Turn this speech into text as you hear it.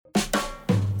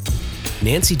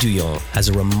Nancy Douyon has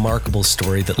a remarkable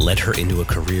story that led her into a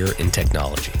career in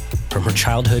technology. From her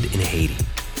childhood in Haiti,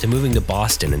 to moving to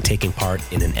Boston and taking part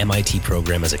in an MIT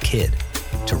program as a kid,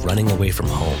 to running away from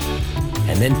home,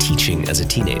 and then teaching as a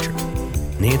teenager.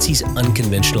 Nancy's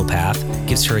unconventional path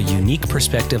gives her a unique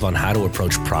perspective on how to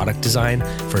approach product design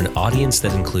for an audience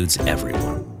that includes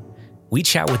everyone. We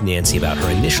chat with Nancy about her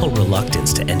initial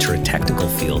reluctance to enter a technical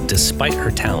field despite her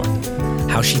talent,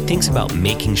 how she thinks about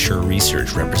making sure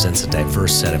research represents a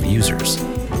diverse set of users,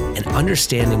 and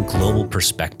understanding global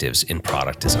perspectives in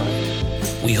product design.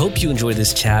 We hope you enjoy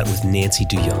this chat with Nancy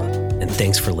Douyon, and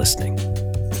thanks for listening.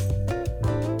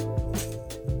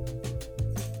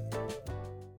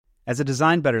 As a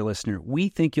Design Better listener, we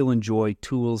think you'll enjoy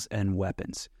Tools and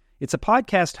Weapons. It's a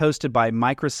podcast hosted by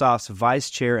Microsoft's Vice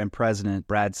Chair and President,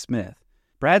 Brad Smith.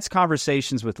 Brad's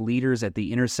conversations with leaders at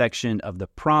the intersection of the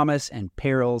promise and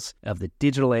perils of the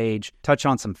digital age touch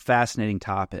on some fascinating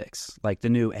topics, like the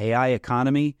new AI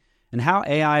economy and how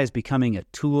AI is becoming a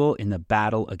tool in the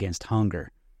battle against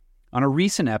hunger. On a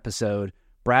recent episode,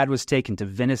 Brad was taken to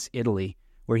Venice, Italy,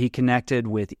 where he connected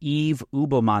with Yves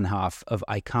Ubelmannhoff of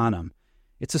Iconum.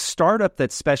 It's a startup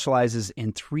that specializes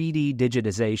in 3D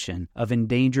digitization of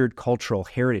endangered cultural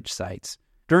heritage sites.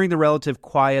 During the relative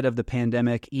quiet of the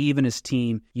pandemic, Yves and his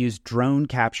team used drone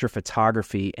capture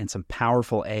photography and some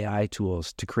powerful AI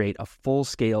tools to create a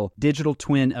full-scale digital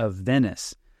twin of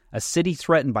Venice, a city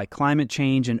threatened by climate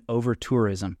change and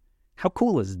over-tourism. How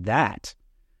cool is that?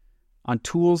 On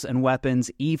Tools and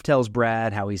Weapons, Yves tells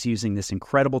Brad how he's using this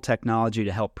incredible technology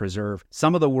to help preserve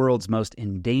some of the world's most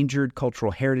endangered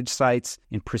cultural heritage sites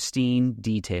in pristine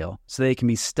detail so they can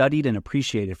be studied and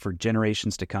appreciated for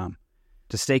generations to come.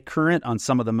 To stay current on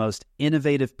some of the most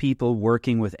innovative people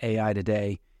working with AI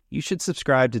today, you should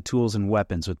subscribe to Tools and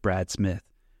Weapons with Brad Smith,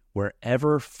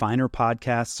 wherever finer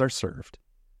podcasts are served.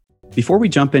 Before we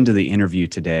jump into the interview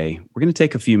today, we're going to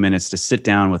take a few minutes to sit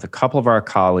down with a couple of our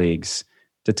colleagues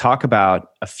to talk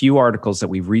about a few articles that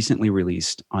we've recently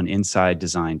released on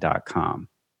InsideDesign.com.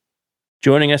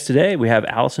 Joining us today, we have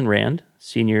Allison Rand,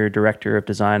 Senior Director of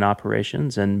Design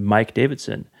Operations, and Mike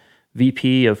Davidson,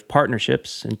 VP of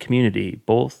Partnerships and Community,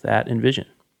 both at Envision.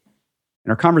 In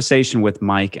our conversation with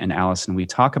Mike and Allison, we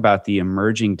talk about the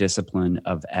emerging discipline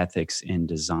of ethics in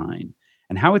design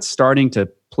and how it's starting to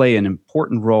play an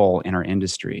important role in our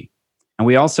industry. And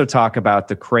we also talk about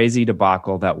the crazy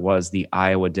debacle that was the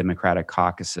Iowa Democratic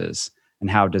caucuses and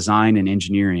how design and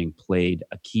engineering played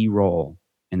a key role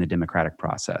in the democratic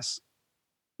process.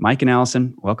 Mike and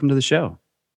Allison, welcome to the show.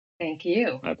 Thank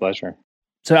you. My pleasure.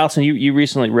 So, Allison, you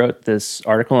recently wrote this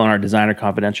article on our Designer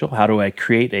Confidential, How Do I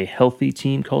Create a Healthy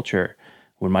Team Culture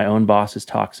When My Own Boss is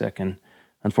Toxic? And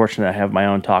unfortunately, I have my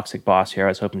own toxic boss here. I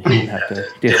was hoping he didn't have to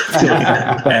deal with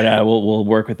it, but we'll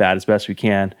work with that as best we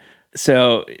can.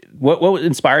 So what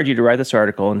inspired you to write this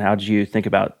article, and how did you think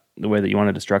about the way that you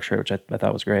wanted to structure it, which I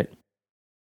thought was great?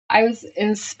 I was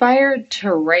inspired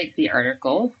to write the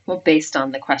article, based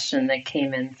on the question that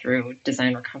came in through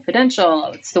Designer Confidential.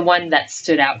 It's the one that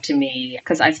stood out to me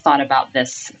because I've thought about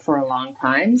this for a long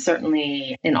time,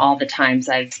 certainly in all the times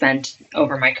I've spent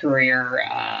over my career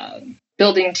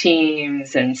building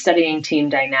teams and studying team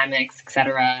dynamics, et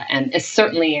cetera. And it's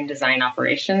certainly in design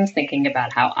operations, thinking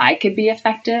about how I could be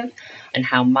effective and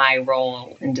how my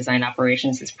role in design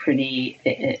operations is pretty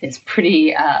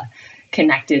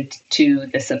connected to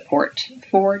the support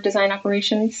for design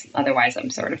operations. Otherwise, I'm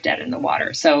sort of dead in the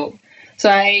water. So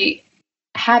I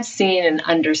have seen and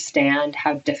understand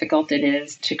how difficult it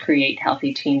is to create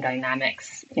healthy team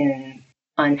dynamics in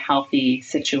unhealthy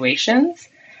situations,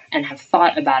 and have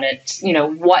thought about it,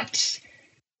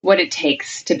 what it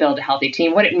takes to build a healthy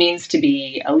team, what it means to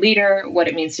be a leader, what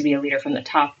it means to be a leader from the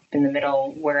top, in the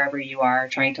middle, wherever you are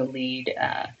trying to lead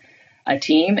a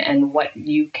team, and what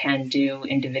you can do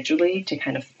individually to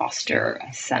kind of foster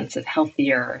a sense of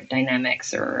healthier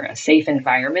dynamics or a safe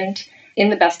environment in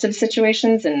the best of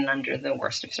situations and under the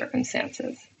worst of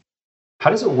circumstances.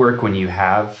 How does it work when you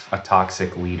have a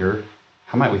toxic leader?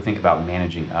 How might we think about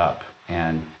managing up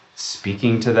and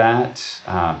speaking to that,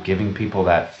 giving people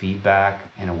that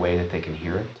feedback in a way that they can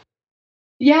hear it?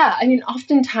 Yeah, I mean,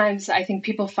 oftentimes I think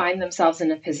people find themselves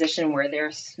in a position where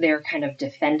they're kind of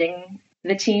defending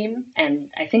the team.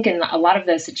 And I think in a lot of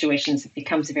those situations, it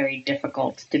becomes very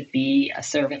difficult to be a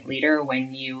servant leader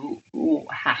when you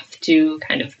have to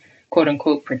kind of, quote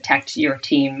unquote, protect your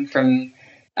team from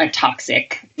a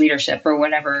toxic leadership or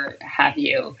whatever have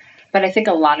you. But I think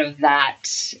a lot of that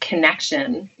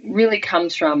connection really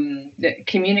comes from the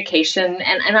communication.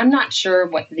 And I'm not sure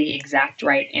what the exact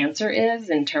right answer is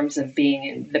in terms of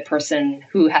being the person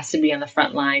who has to be on the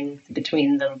front line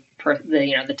between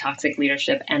the toxic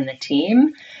leadership and the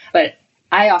team. But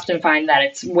I often find that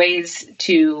it's ways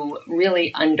to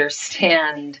really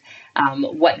understand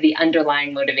what the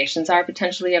underlying motivations are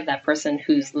potentially of that person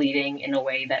who's leading in a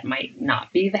way that might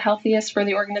not be the healthiest for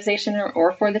the organization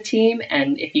or for the team.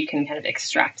 And if you can kind of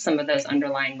extract some of those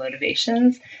underlying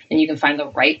motivations, then you can find the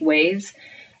right ways,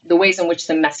 the ways in which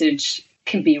the message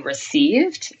can be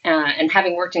received. And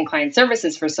having worked in client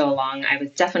services for so long, I was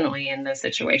definitely in those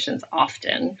situations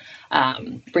often,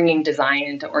 bringing design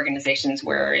into organizations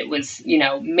where it was,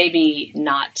 maybe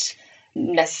not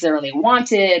necessarily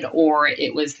wanted, or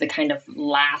it was the kind of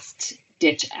last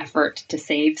ditch effort to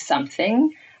save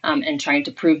something, and trying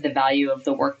to prove the value of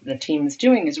the work the team is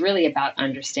doing is really about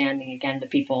understanding, again, the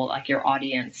people, like your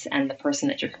audience and the person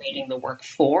that you're creating the work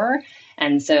for.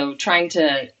 And so trying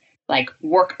to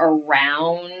work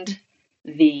around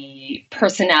the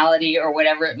personality or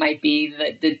whatever it might be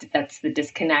that's the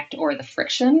disconnect or the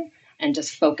friction, and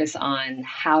just focus on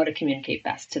how to communicate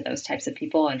best to those types of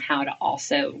people and how to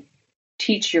also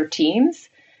teach your teams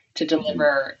to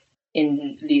deliver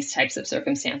in these types of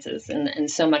circumstances.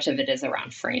 And so much of it is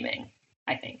around framing,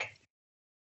 I think.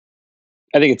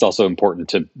 I think it's also important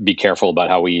to be careful about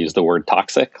how we use the word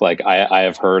toxic. Like I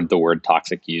have heard the word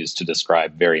toxic used to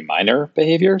describe very minor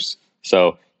behaviors.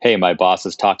 So, hey, my boss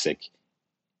is toxic.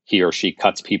 He or she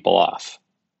cuts people off.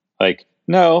 Like,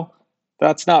 no,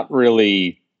 that's not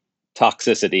really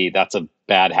toxicity. That's a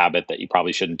bad habit that you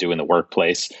probably shouldn't do in the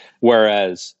workplace.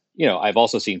 Whereas, I've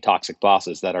also seen toxic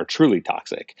bosses that are truly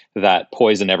toxic, that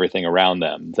poison everything around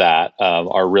them, that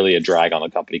are really a drag on the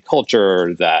company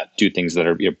culture, that do things that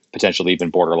are potentially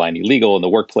even borderline illegal in the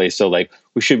workplace. So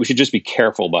we should just be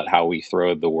careful about how we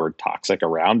throw the word toxic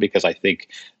around, because I think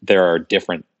there are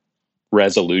different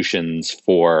resolutions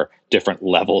for different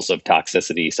levels of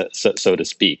toxicity, so to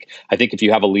speak. I think if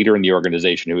you have a leader in the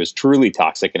organization who is truly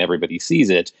toxic and everybody sees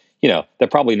it, they're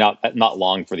probably not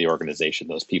long for the organization.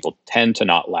 Those people tend to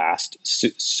not last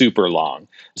super long.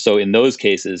 So in those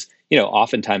cases,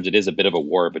 oftentimes it is a bit of a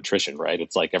war of attrition, right?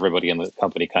 It's like everybody in the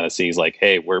company kind of sees like,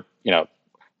 hey, we're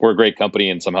a great company,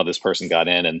 and somehow this person got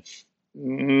in and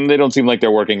they don't seem like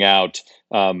they're working out.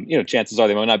 Chances are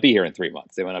they might not be here in 3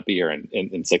 months. They might not be here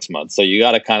in 6 months. So you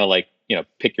got to kind of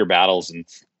pick your battles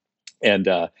and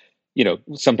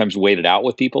sometimes wait it out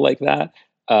with people like that.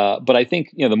 But I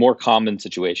think, the more common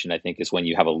situation, I think, is when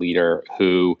you have a leader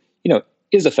who,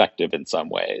 is effective in some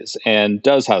ways and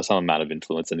does have some amount of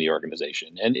influence in the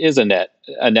organization and is a net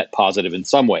positive in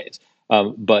some ways,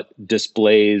 but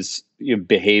displays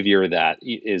behavior that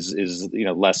is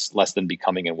less than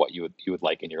becoming in what you would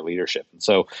like in your leadership. And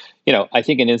so, I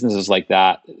think in instances like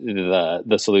that,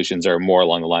 the solutions are more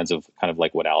along the lines of kind of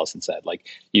like what Allison said. Like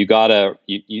you gotta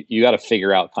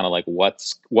figure out kind of like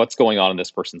what's going on in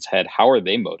this person's head. How are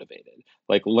they motivated?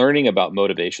 Like learning about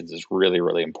motivations is really,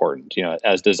 really important.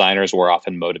 As designers, we're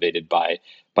often motivated by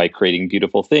creating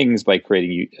beautiful things, by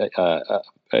creating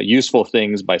useful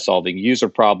things, by solving user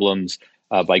problems,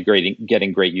 by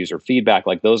getting great user feedback.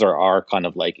 Like those are our kind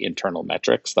of like internal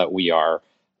metrics that we are,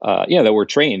 that we're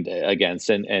trained against.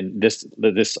 And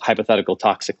this hypothetical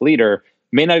toxic leader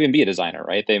may not even be a designer,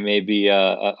 right? They may be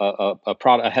a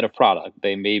head of product.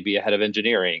 They may be a head of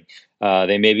engineering.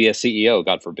 They may be a CEO,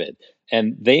 God forbid.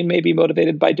 And they may be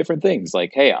motivated by different things.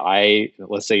 Like, hey,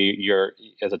 let's say you're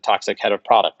as a toxic head of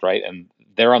product, right? And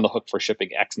they're on the hook for shipping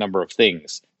X number of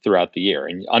things throughout the year.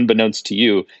 And unbeknownst to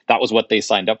you, that was what they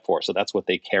signed up for. So that's what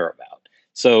they care about.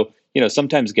 So,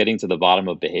 sometimes getting to the bottom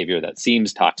of behavior that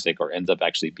seems toxic or ends up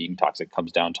actually being toxic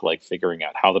comes down to like figuring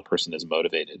out how the person is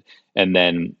motivated and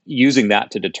then using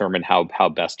that to determine how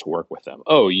best to work with them.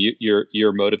 Oh,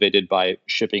 you're motivated by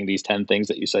shipping these 10 things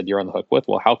that you said you're on the hook with.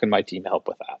 Well, how can my team help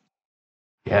with that?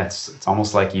 Yeah, it's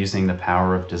almost like using the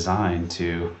power of design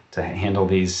to handle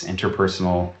these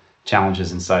interpersonal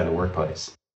challenges inside the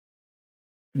workplace.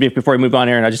 Before we move on,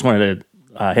 Aaron, I just wanted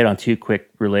to hit on two quick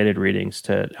related readings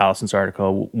to Allison's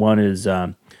article. One is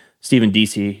Stephen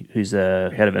Deasy, who's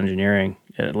the head of engineering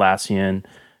at Atlassian,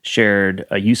 shared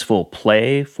a useful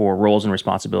play for roles and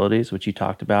responsibilities, which you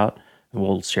talked about. And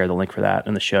we'll share the link for that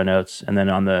in the show notes. And then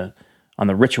on the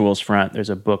rituals front, there's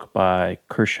a book by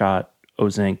Kershaw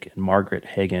Ozink and Margaret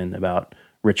Hagan about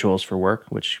rituals for work,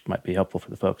 which might be helpful for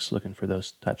the folks looking for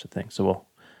those types of things. So we'll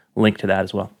link to that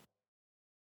as well.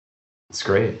 That's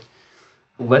great.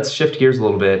 Let's shift gears a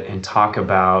little bit and talk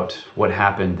about what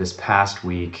happened this past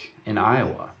week in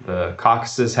Iowa. The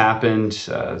caucuses happened,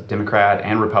 Democrat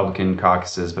and Republican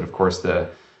caucuses, but of course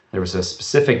there was a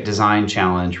specific design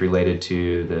challenge related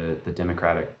to the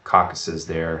Democratic caucuses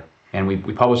there. And we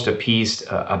published a piece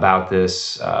about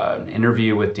this, an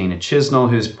interview with Dana Chisnell,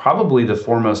 who's probably the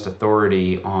foremost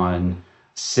authority on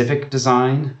civic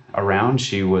design around.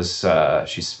 She's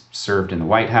served in the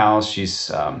White House.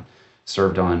 She's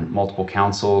served on multiple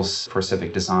councils for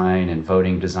civic design and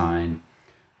voting design.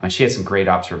 And she had some great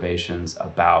observations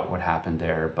about what happened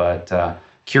there. But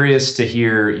curious to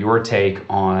hear your take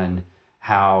on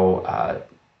how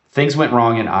things went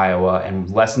wrong in Iowa and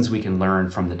lessons we can learn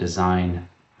from the design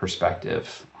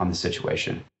perspective on the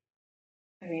situation.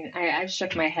 I mean, I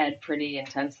shook my head pretty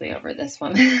intensely over this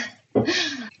one.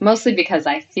 Mostly because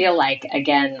I feel like,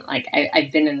 again, like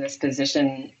I've been in this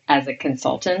position as a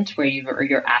consultant where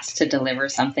you're asked to deliver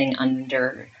something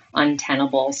under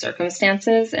untenable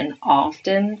circumstances. And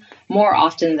more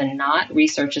often than not,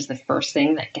 research is the first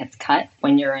thing that gets cut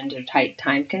when you're under tight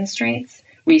time constraints.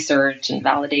 Research and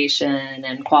validation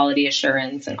and quality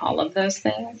assurance and all of those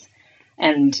things.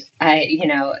 And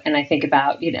I think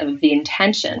about, the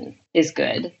intention is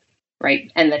good, right?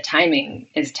 And the timing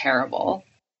is terrible.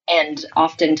 And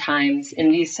oftentimes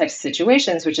in these types of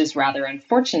situations, which is rather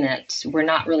unfortunate, we're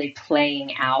not really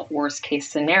playing out worst case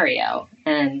scenario.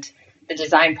 And the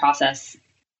design process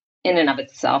in and of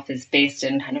itself is based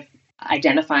in kind of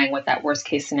identifying what that worst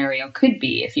case scenario could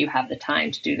be if you have the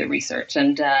time to do the research.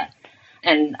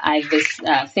 And I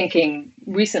was thinking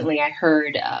recently, I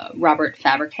heard Robert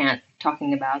Fabricant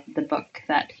talking about the book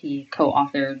that he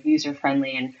co-authored, User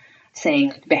Friendly, and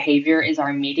saying behavior is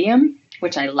our medium,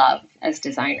 which I love as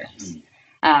designers.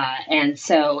 And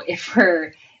so if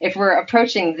we're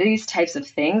approaching these types of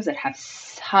things that have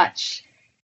such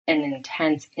an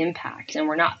intense impact, and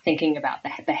we're not thinking about the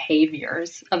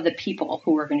behaviors of the people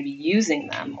who are going to be using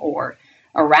them or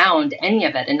around any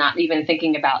of it, and not even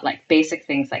thinking about like basic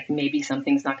things like maybe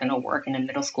something's not going to work in a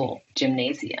middle school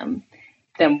gymnasium,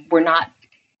 then we're not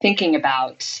thinking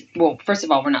about, well, first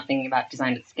of all, we're not thinking about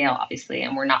design at scale, obviously,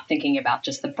 and we're not thinking about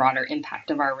just the broader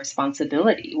impact of our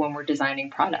responsibility when we're designing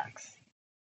products.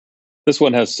 This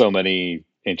one has so many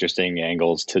interesting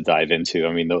angles to dive into.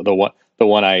 I mean, the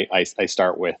one I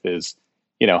start with is,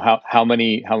 how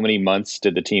many months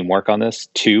did the team work on this?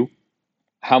 2.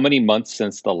 How many months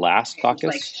since the last caucus?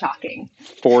 Like shocking.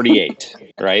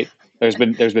 48, right? There's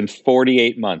been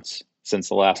 48 months since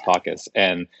the last caucus,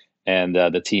 and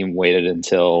the team waited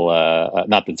until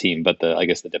not the team, but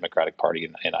the Democratic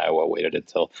Party in Iowa waited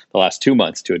until the last 2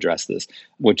 months to address this,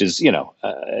 which is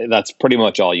that's pretty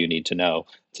much all you need to know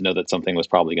that something was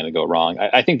probably going to go wrong.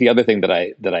 I think the other thing that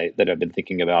I've been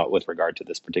thinking about with regard to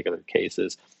this particular case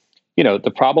is,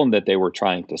 the problem that they were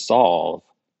trying to solve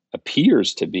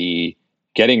appears to be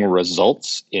getting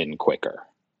results in quicker,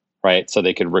 right? So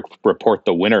they could report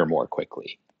the winner more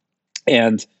quickly.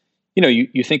 And,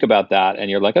 you think about that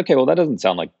and you're like, okay, well, that doesn't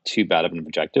sound like too bad of an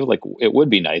objective. Like, it would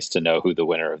be nice to know who the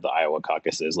winner of the Iowa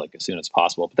caucus is, like, as soon as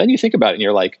possible. But then you think about it and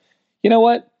you're like, you know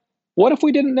what? What if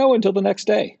we didn't know until the next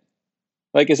day?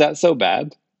 Like, is that so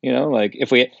bad? Like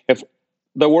if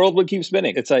the world would keep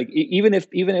spinning, it's like, even if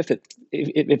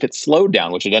it slowed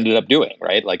down, which it ended up doing,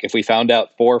 right? Like, if we found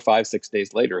out 4, 5, 6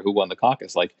 days later who won the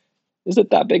caucus, like, is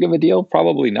it that big of a deal?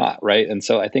 Probably not, right? And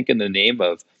so I think in the name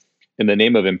of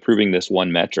improving this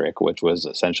one metric, which was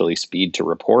essentially speed to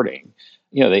reporting,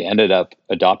 they ended up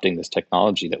adopting this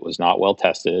technology that was not well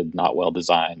tested, not well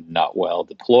designed, not well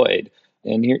deployed.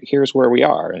 And here's where we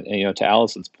are. And to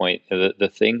Allison's point,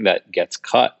 the thing that gets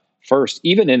cut first,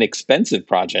 even in expensive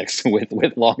projects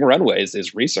with long runways,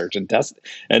 is research and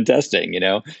testing.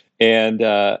 And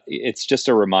it's just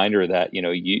a reminder that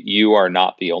you are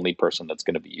not the only person that's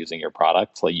going to be using your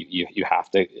product. Like, you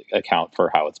have to account for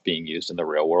how it's being used in the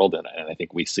real world. And I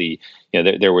think we see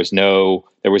there was no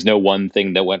one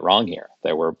thing that went wrong here.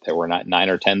 There were not 9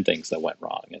 or 10 things that went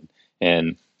wrong.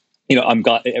 And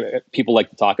people like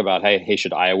to talk about, hey,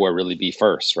 should Iowa really be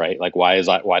first, right? Like, why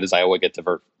does Iowa get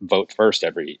to vote first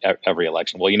every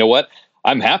election? Well, you know what?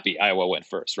 I'm happy Iowa went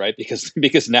first, right?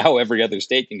 Because now every other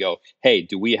state can go, hey,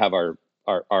 do we have our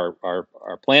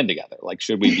plan together? Like,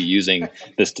 should we be using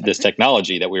this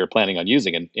technology that we were planning on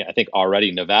using? And I think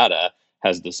already Nevada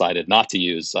has decided not to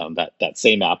use that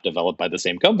same app developed by the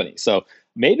same company. So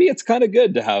maybe it's kind of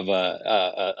good to have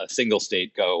a single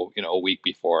state go, a week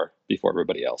before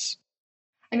everybody else.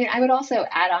 I mean, I would also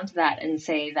add on to that and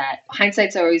say that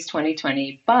hindsight's always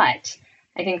 20/20, but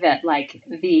I think that like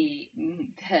the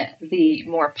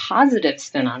more positive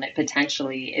spin on it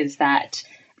potentially is that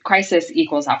crisis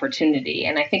equals opportunity.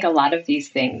 And I think a lot of these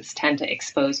things tend to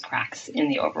expose cracks in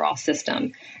the overall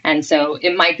system. And so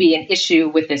it might be an issue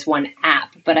with this one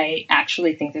app, but I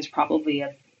actually think there's probably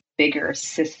a bigger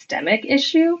systemic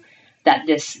issue that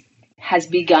this has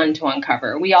begun to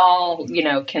uncover. We all,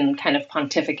 can kind of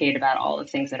pontificate about all the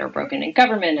things that are broken in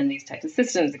government and these types of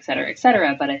systems, et cetera, et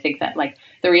cetera. But I think that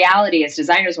the reality as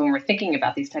designers, when we're thinking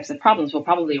about these types of problems, we'll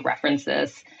probably reference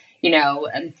this,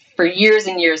 for years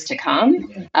and years to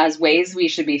come as ways we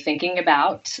should be thinking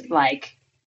about,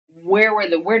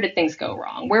 where did things go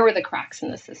wrong? Where were the cracks in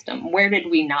the system? Where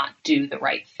did we not do the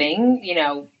right thing?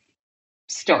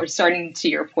 Starting to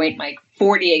your point, Mike,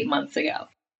 48 months ago.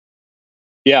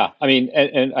 Yeah, I mean,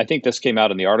 and I think this came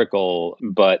out in the article,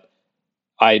 but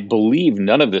I believe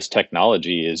none of this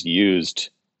technology is used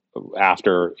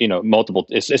after, multiple,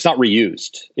 it's not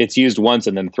reused. It's used once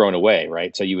and then thrown away,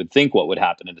 right? So you would think what would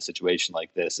happen in a situation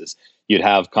like this is you'd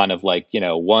have kind of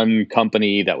one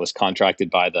company that was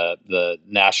contracted by the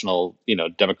national,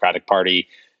 Democratic Party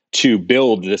to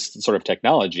build this sort of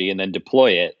technology and then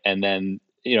deploy it and then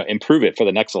improve it for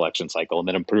the next election cycle and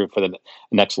then improve it for the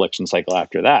next election cycle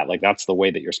after that. That's the way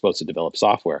that you're supposed to develop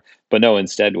software. But no,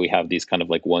 instead we have these kind of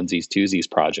onesies, twosies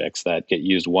projects that get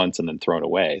used once and then thrown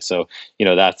away. So,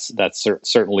 that's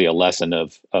certainly a lesson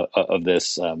of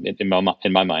this in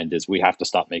my mind is we have to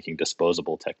stop making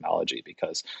disposable technology,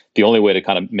 because the only way to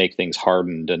kind of make things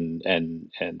hardened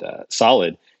and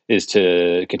solid is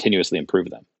to continuously improve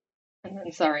them. And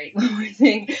then, sorry, one more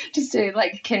thing, just to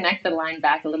connect the line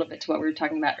back a little bit to what we were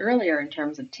talking about earlier in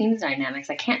terms of teams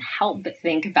dynamics, I can't help but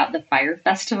think about the Fire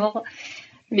Festival,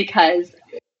 because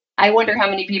I wonder how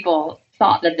many people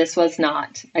thought that this was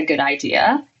not a good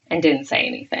idea and didn't say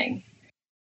anything,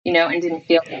 and didn't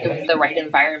feel like it was the right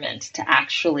environment to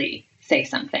actually say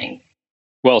something.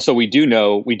 Well, so we do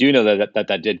know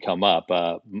that did come up.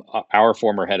 Our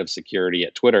former head of security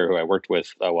at Twitter, who I worked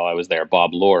with while I was there,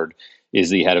 Bob Lord, is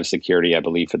the head of security, I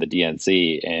believe, for the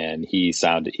DNC, and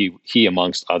he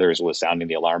amongst others was sounding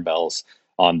the alarm bells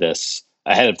on this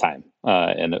ahead of time,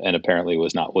 and apparently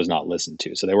was not listened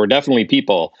to. So there were definitely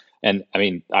people, and I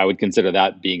mean, I would consider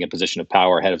that being a position of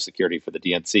power, head of security for the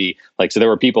DNC. So there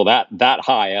were people that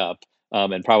high up,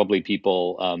 and probably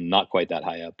people not quite that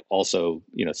high up, also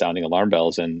sounding alarm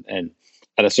bells. And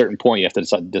at a certain point, you have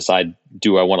to decide: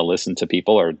 do I want to listen to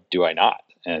people or do I not?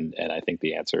 And I think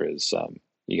the answer is.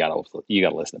 You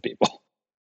gotta listen to people.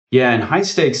 Yeah, and high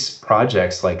stakes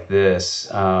projects like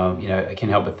this, I can't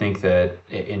help but think that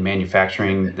in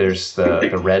manufacturing, there's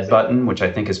the red button, which I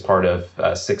think is part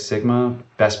of Six Sigma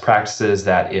best practices.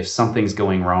 That if something's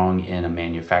going wrong in a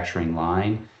manufacturing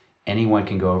line, anyone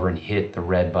can go over and hit the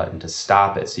red button to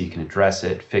stop it, so you can address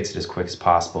it, fix it as quick as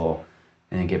possible,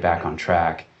 and then get back on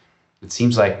track. It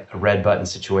seems like a red button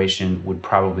situation would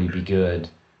probably be good.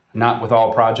 Not with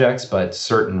all projects, but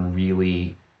certain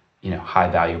really, high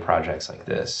value projects like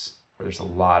this, where there's a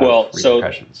lot of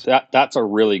repercussions. So that's a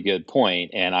really good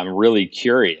point, and I'm really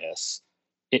curious.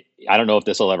 I don't know if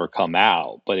this will ever come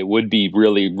out, but it would be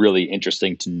really, really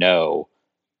interesting to know: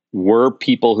 were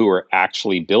people who are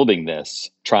actually building this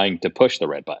trying to push the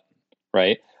red button,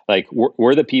 right?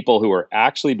 Were the people who are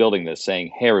actually building this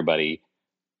saying, "Hey, everybody,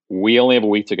 we only have a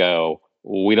week to go.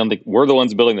 We don't think we're the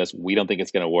ones building this. We don't think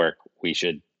it's going to work. We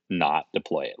should not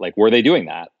deploy it." Were they doing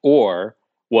that, or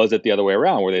was it the other way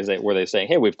around? Were they saying,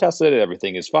 "Hey, we've tested it,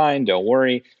 everything is fine, don't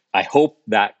worry"? I hope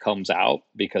that comes out,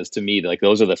 because to me,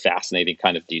 those are the fascinating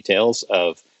kind of details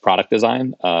of product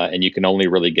design, and you can only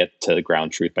really get to the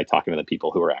ground truth by talking to the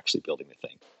people who are actually building the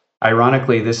thing.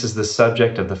 Ironically, this is the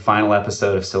subject of the final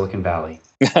episode of Silicon Valley.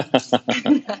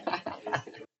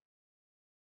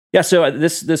 Yeah, so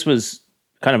this was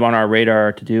kind of on our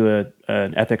radar to do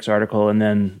an ethics article, and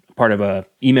then part of a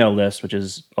email list, which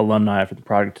is alumni for the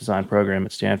product design program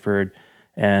at Stanford.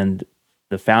 And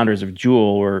the founders of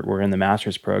Douyon were in the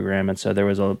master's program. And so there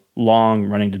was a long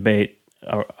running debate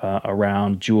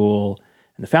around Douyon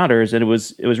and the founders. And it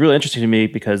was really interesting to me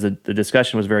because the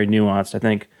discussion was very nuanced. I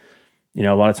think, a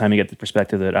lot of time you get the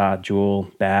perspective that,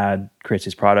 Douyon, bad, creates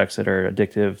these products that are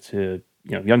addictive to,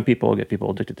 young people, get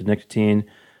people addicted to nicotine.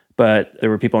 But there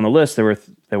were people on the list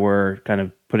that were kind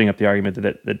of putting up the argument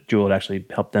that Douyon had actually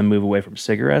helped them move away from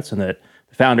cigarettes, and that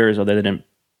the founders, although they didn't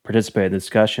participate in the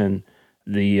discussion,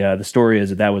 the story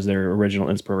is that was their original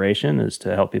inspiration, is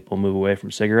to help people move away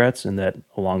from cigarettes, and that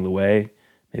along the way,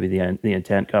 maybe the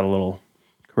intent got a little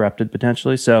corrupted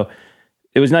potentially. So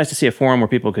it was nice to see a forum where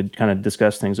people could kind of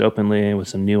discuss things openly with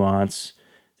some nuance.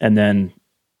 And then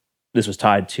this was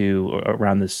tied to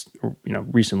around this,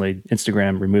 recently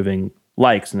Instagram removing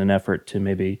likes in an effort to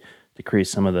maybe decrease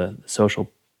some of the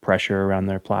social pressure around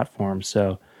their platform.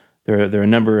 So there are a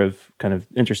number of kind of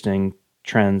interesting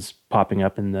trends popping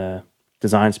up in the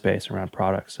design space around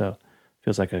products. So it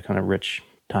feels like a kind of rich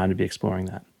time to be exploring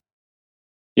that.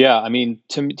 Yeah, I mean,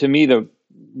 to me, the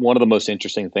one of the most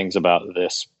interesting things about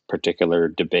this particular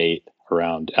debate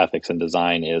around ethics and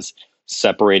design is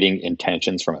separating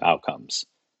intentions from outcomes.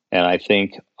 And I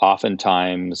think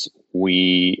oftentimes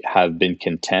we have been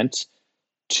content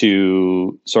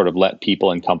to sort of let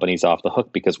people and companies off the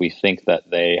hook because we think that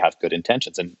they have good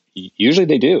intentions, and usually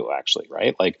they do, actually,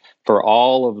 right? Like, for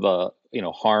all of the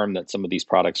harm that some of these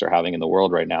products are having in the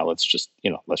world right now, let's just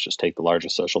take the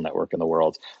largest social network in the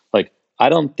world. Like, I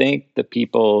don't think the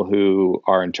people who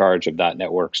are in charge of that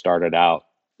network started out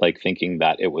like thinking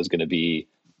that it was going to be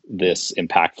this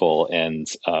impactful and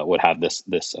would have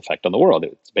this effect on the world.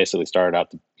 It basically started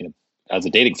out as a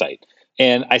dating site.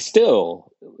 And I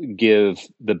still give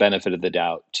the benefit of the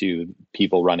doubt to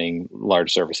people running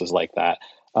large services like that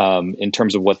in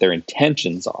terms of what their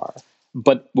intentions are.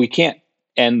 But we can't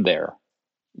end there.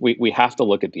 We have to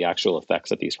look at the actual effects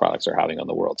that these products are having on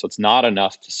the world. So it's not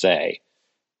enough to say,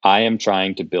 I am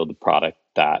trying to build a product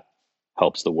that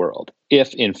helps the world,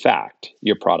 if in fact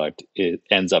your product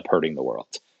ends up hurting the world.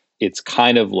 It's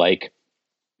kind of like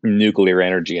nuclear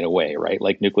energy in a way, right?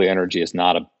 Like, nuclear energy is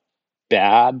not a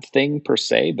bad thing per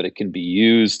se, but it can be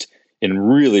used in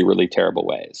really, really terrible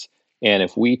ways. And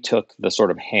if we took the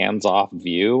sort of hands-off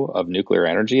view of nuclear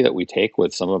energy that we take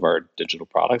with some of our digital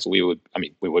products, we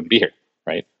wouldn't be here,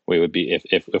 right? We would be,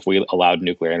 if we allowed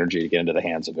nuclear energy to get into the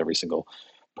hands of every single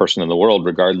person in the world,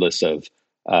 regardless of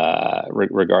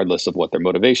what their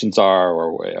motivations are,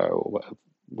 or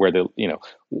where they,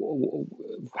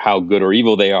 how good or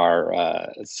evil they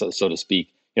are, so to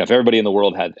speak. If everybody in the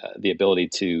world had the ability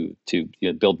to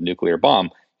build a nuclear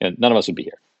bomb, none of us would be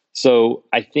here. So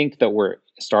I think that we're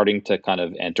starting to kind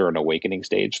of enter an awakening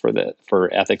stage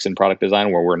for ethics in product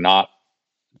design, where we're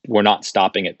not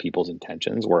stopping at people's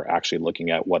intentions. We're actually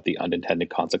looking at what the unintended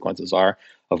consequences are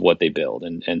of what they build.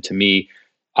 And to me,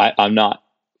 I'm not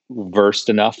versed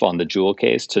enough on the Jewel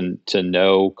case to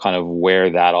know kind of where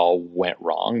that all went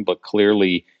wrong. But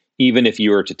clearly, even if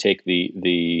you were to take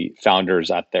the founders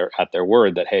at their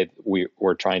word that, hey,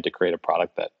 we're trying to create a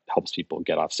product that helps people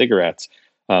get off cigarettes,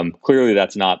 clearly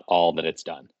that's not all that it's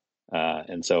done.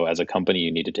 And so as a company,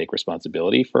 you need to take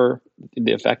responsibility for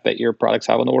the effect that your products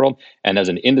have on the world. And as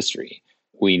an industry,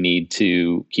 we need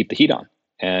to keep the heat on.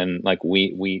 And like,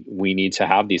 we need to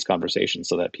have these conversations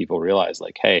so that people realize,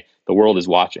 like, hey, the world is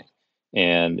watching,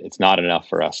 and it's not enough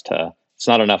for us to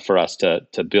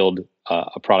build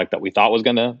a product that we thought was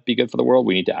going to be good for the world.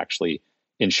 We need to actually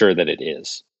ensure that it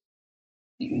is.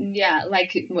 Yeah,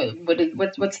 like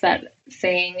what's that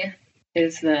saying?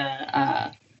 Is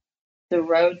the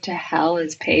road to hell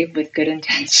is paved with good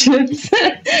intentions.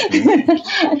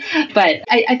 But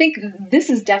I think this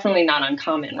is definitely not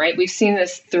uncommon, right? We've seen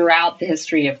this throughout the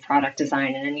history of product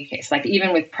design in any case. Like,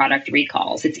 even with product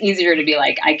recalls, it's easier to be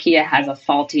like, IKEA has a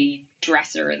faulty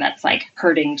dresser that's like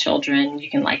hurting children. You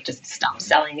can like just stop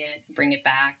selling it, bring it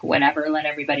back, whatever, let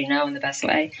everybody know in the best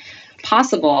way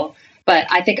possible. But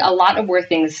I think a lot of where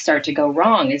things start to go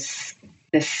wrong is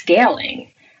the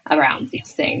scaling around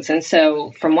these things. And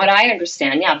so from what I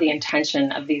understand, the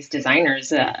intention of these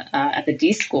designers at the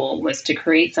D School was to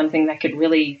create something that could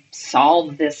really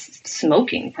solve this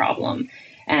smoking problem.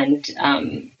 And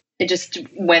it just,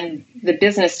 when the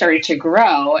business started to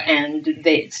grow and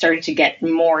they started to get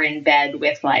more in bed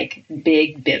with like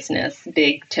big business,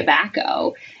 big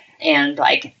tobacco, and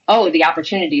like, oh, the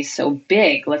opportunity is so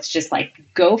big, let's just like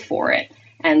go for it.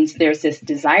 And there's this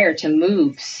desire to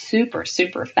move super,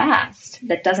 super fast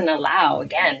that doesn't allow,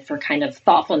 again, for kind of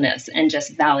thoughtfulness and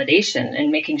just validation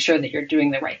and making sure that you're doing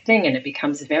the right thing. And it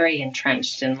becomes very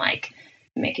entrenched in like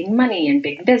making money and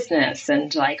big business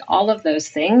and like all of those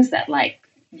things that like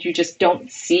you just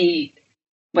don't see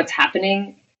what's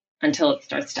happening until it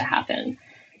starts to happen.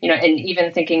 And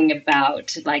even thinking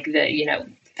about like the,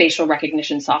 facial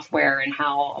recognition software and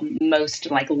how most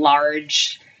like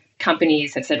large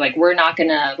companies have said, like, we're not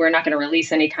gonna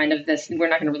release any kind of this. We're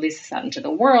not gonna release this out into the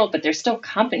world. But there's still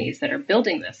companies that are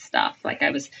building this stuff. Like,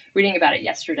 I was reading about it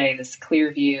yesterday. This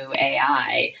Clearview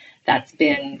AI that's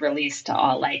been released to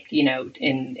all, like,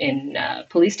 in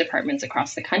police departments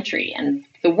across the country, and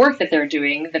the work that they're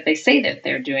doing, that they say that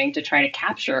they're doing to try to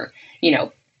capture,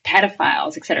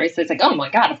 pedophiles, et cetera. So it's like, oh my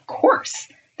God, of course,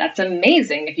 that's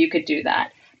amazing if you could do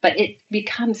that. But it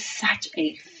becomes such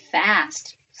a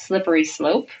fast, slippery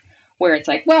slope where it's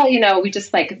like, well, we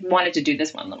just like wanted to do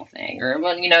this one little thing, or,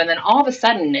 well, and then all of a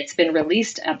sudden it's been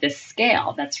released at this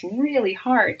scale that's really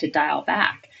hard to dial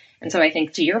back. And so I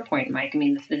think to your point, Mike, I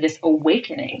mean, this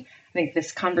awakening, I think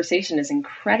this conversation is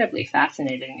incredibly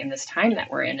fascinating in this time that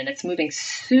we're in, and it's moving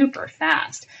super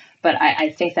fast. But I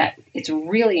think that it's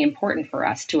really important for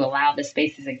us to allow the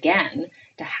spaces again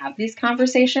to have these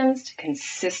conversations, to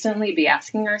consistently be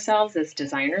asking ourselves as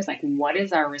designers, like, what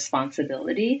is our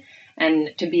responsibility?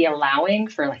 And to be allowing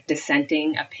for like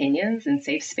dissenting opinions in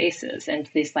safe spaces and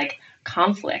this like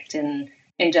conflict and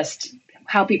just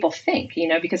how people think,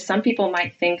 because some people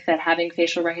might think that having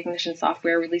facial recognition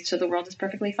software released to the world is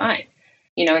perfectly fine,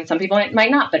 and some people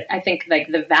might not. But I think like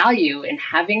the value in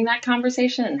having that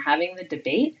conversation and having the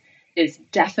debate is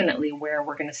definitely where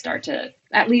we're going to start to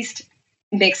at least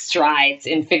make strides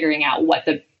in figuring out what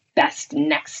the best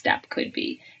next step could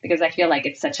be, because I feel like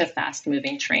it's such a fast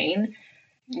moving train.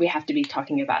 We have to be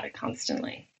talking about it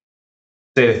constantly.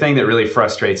 The thing that really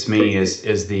frustrates me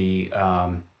is the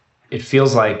it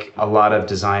feels like a lot of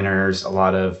designers, a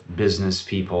lot of business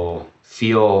people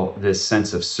feel this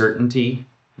sense of certainty,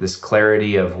 this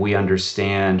clarity of we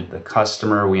understand the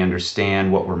customer, we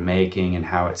understand what we're making and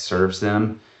how it serves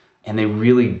them, and they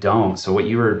really don't. So what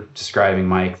you were describing,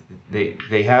 Mike,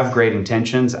 they have great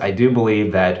intentions. I do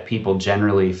believe that people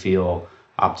generally feel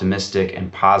optimistic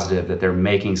and positive that they're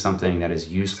making something that is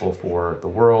useful for the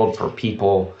world, for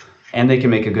people, and they can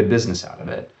make a good business out of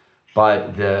it.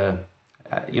 But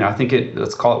I think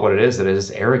let's call it what it is, that it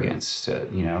is arrogance,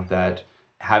 that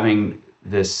having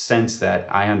this sense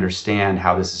that I understand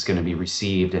how this is going to be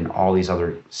received in all these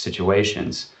other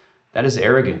situations, that is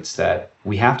arrogance, that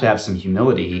we have to have some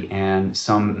humility and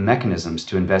some mechanisms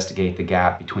to investigate the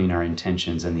gap between our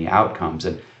intentions and the outcomes.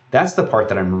 And that's the part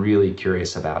that I'm really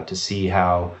curious about, to see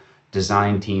how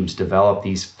design teams develop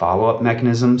these follow-up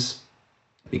mechanisms,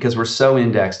 because we're so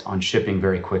indexed on shipping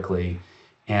very quickly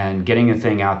and getting a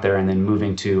thing out there and then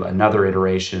moving to another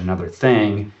iteration, another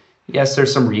thing. Yes,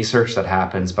 there's some research that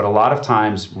happens, but a lot of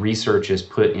times research is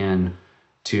put in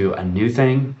to a new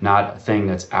thing, not a thing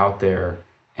that's out there.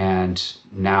 And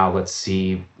now let's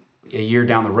see, a year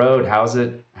down the road, how's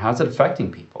it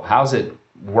affecting people? How's it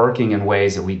working in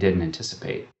ways that we didn't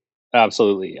anticipate?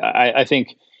 Absolutely. I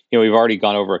think we've already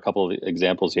gone over a couple of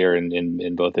examples here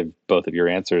in both of your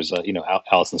answers.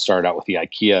 Allison started out with the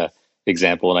IKEA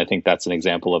example, and I think that's an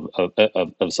example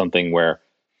of something where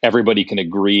everybody can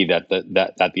agree that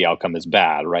the outcome is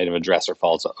bad, right? If a dresser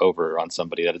falls over on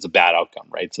somebody, that it's a bad outcome,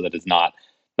 right? So that it's not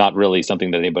really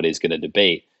something that anybody's going to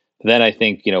debate. Then I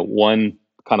think one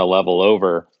kind of level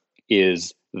over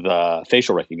is the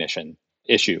facial recognition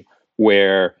issue,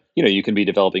 where you can be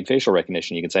developing facial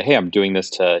recognition. You can say, hey, I'm doing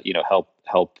this to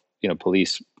help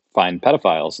police find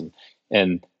pedophiles,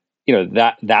 and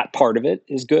that part of it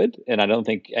is good, and I don't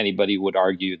think anybody would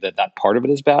argue that part of it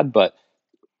is bad. But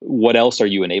what else are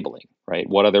you enabling, right?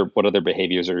 What other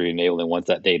behaviors are you enabling once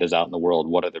that data is out in the world?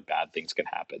 What other bad things can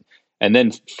happen? And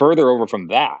then further over from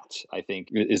that, I think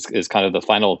is kind of the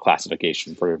final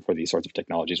classification for these sorts of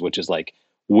technologies, which is like,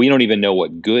 we don't even know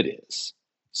what good is.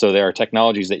 So there are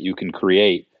technologies that you can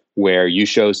create where you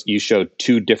show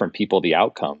two different people the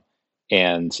outcome,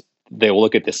 and they will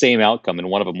look at the same outcome, and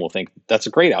one of them will think that's a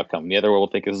great outcome, and the other will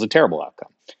think this is a terrible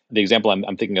outcome. The example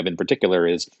I'm thinking of in particular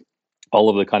is all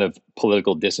of the kind of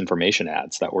political disinformation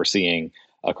ads that we're seeing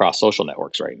across social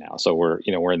networks right now. So we're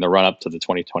in the run up to the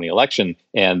 2020 election,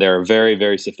 and there are very,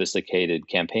 very sophisticated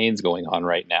campaigns going on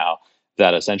right now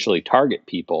that essentially target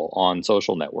people on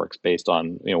social networks based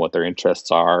on what their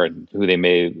interests are and who they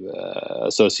may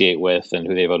associate with and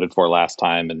who they voted for last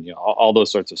time, and all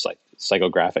those sorts of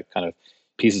psychographic kind of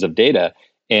pieces of data.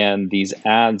 And these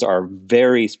ads are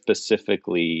very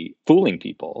specifically fooling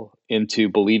people into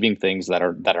believing things that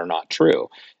are not true.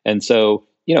 And so,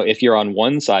 if you're on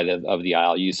one side of the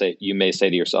aisle, you may say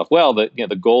to yourself, well,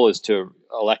 the goal is to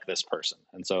elect this person.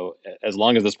 And so as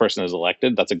long as this person is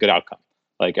elected, that's a good outcome.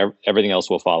 Like everything else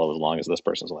will follow as long as this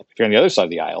person is elected. If you're on the other side of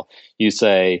the aisle, you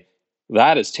say,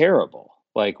 that is terrible.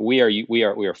 Like we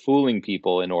are fooling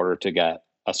people in order to get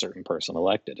a certain person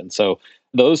elected. And so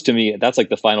those, to me, that's like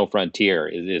the final frontier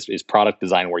is product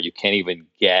design, where you can't even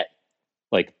get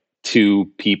like two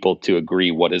people to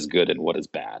agree what is good and what is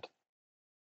bad.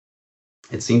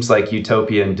 It seems like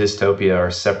utopia and dystopia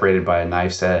are separated by a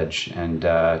knife's edge, and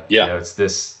it's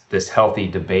this healthy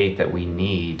debate that we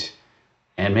need,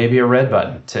 and maybe a red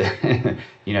button to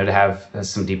to have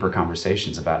some deeper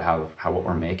conversations about how what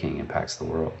we're making impacts the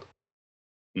world.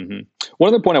 Mm-hmm.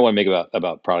 One other point I want to make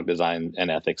about product design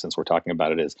and ethics, since we're talking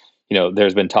about it, is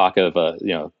there's been talk of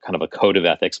kind of a code of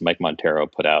ethics. Mike Montero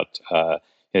put out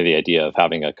the idea of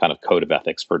having a kind of code of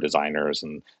ethics for designers,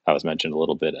 and that was mentioned a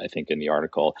little bit, I think, in the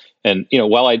article. And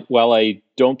while I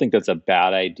don't think that's a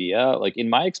bad idea, like in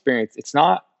my experience, it's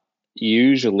not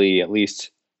usually, at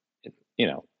least, you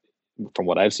know, from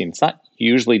what I've seen, it's not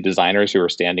usually designers who are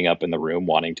standing up in the room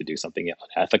wanting to do something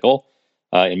unethical.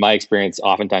 In my experience,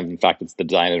 oftentimes, in fact, it's the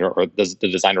designer or the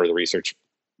designer or the researcher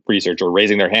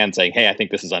raising their hand saying, "Hey, I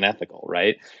think this is unethical,"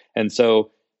 right? And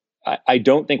so I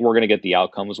don't think we're going to get the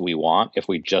outcomes we want if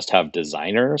we just have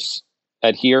designers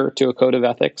adhere to a code of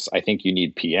ethics. I think you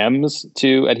need PMs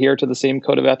to adhere to the same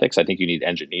code of ethics. I think you need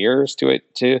engineers to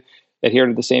adhere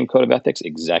to the same code of ethics.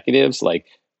 Executives, like,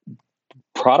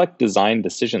 product design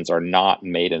decisions are not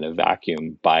made in a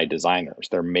vacuum by designers.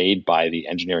 They're made by the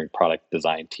engineering product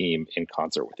design team in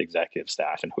concert with executive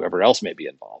staff and whoever else may be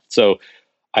involved. So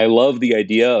I love the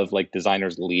idea of like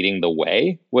designers leading the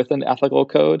way with an ethical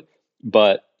code,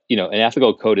 but an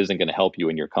ethical code isn't going to help you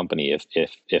in your company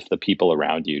if the people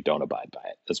around you don't abide by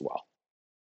it as well.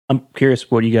 I'm curious,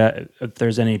 what do you got? If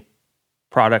there's any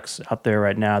products out there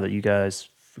right now that you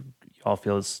all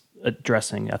feel is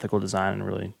addressing ethical design in a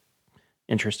really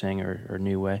interesting or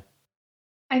new way?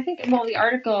 I think, well, the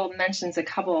article mentions a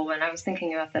couple, and I was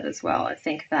thinking about that as well. I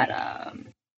think that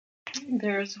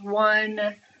there's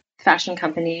one fashion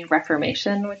company,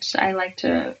 Reformation, which I like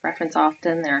to reference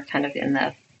often. They're kind of in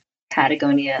the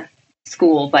Patagonia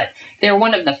school, but they're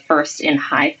one of the first in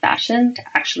high fashion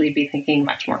to actually be thinking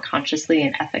much more consciously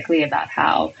and ethically about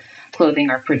how clothing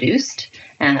are produced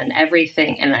and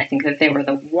everything. And I think that they were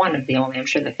one of the only, I'm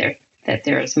sure that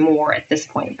there's more at this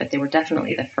point, but they were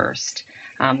definitely the first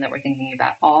that were thinking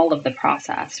about all of the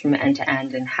process from end to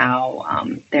end and how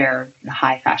the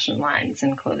high fashion lines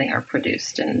in clothing are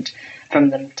produced, and from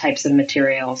the types of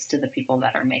materials to the people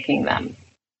that are making them.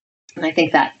 And I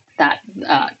think that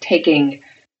taking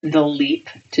the leap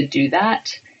to do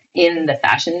that in the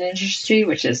fashion industry,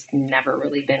 which has never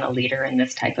really been a leader in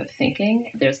this type of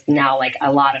thinking, there's now like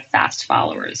a lot of fast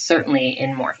followers, certainly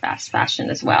in more fast fashion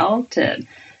as well, to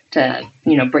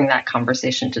bring that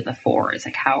conversation to the fore. Is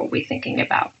like, how are we thinking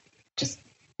about just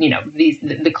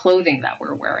the clothing that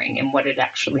we're wearing and what it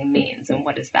actually means, and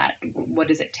what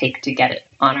does it take to get it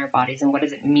on our bodies, and what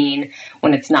does it mean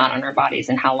when it's not on our bodies,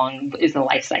 and how long is the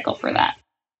life cycle for that?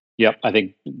 Yep, I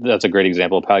think that's a great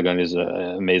example. Patagonia is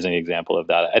an amazing example of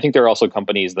that. I think there are also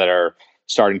companies that are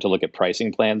starting to look at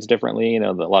pricing plans differently.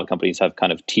 A lot of companies have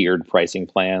kind of tiered pricing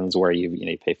plans where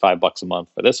you pay $5 a month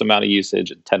for this amount of usage,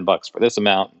 and $10 for this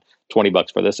amount, and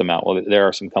 $20 for this amount. Well, there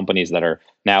are some companies that are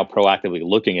now proactively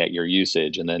looking at your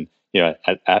usage, and then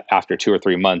after 2 or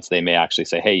 3 months, they may actually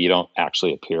say, "Hey, you don't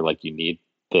actually appear like you need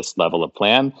this level of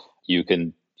plan. You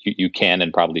can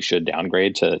and probably should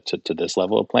downgrade to this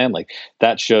level of plan." Like,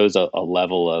 that shows a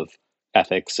level of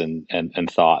ethics and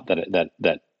thought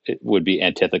that it would be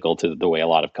antithetical to the way a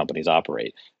lot of companies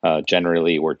operate.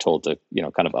 Generally, we're told to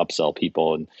kind of upsell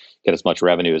people and get as much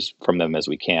revenue from them as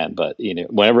we can. But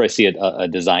whenever I see a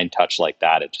design touch like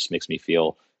that, it just makes me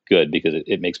feel good, because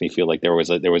it makes me feel like there was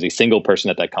a single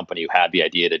person at that company who had the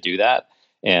idea to do that.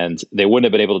 And they wouldn't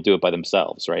have been able to do it by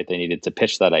themselves, right? They needed to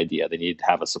pitch that idea. They needed to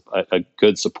have a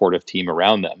good supportive team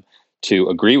around them to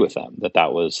agree with them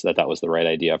that was the right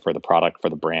idea for the product,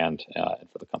 for the brand, and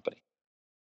for the company.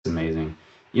 It's amazing.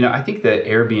 I think that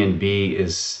Airbnb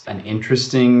is an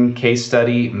interesting case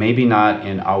study, maybe not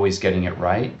in always getting it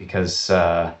right, because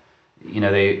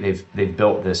they've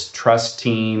built this trust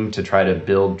team to try to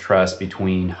build trust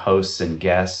between hosts and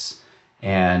guests.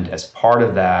 And as part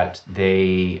of that,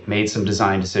 they made some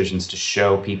design decisions to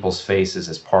show people's faces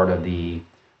as part of the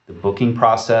booking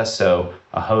process. So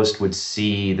a host would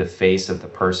see the face of the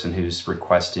person who's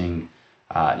requesting,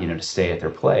 to stay at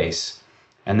their place.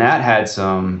 And that had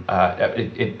some,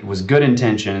 it was good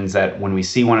intentions, that when we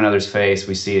see one another's face,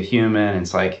 we see a human, and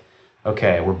it's like,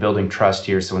 okay, we're building trust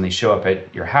here. So when they show up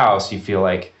at your house, you feel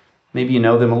like maybe you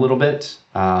know them a little bit,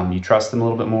 you trust them a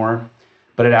little bit more.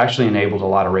 But it actually enabled a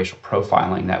lot of racial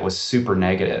profiling that was super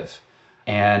negative.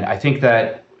 And I think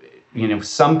that,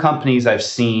 some companies I've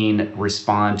seen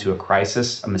respond to a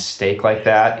crisis, a mistake like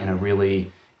that, in a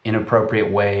really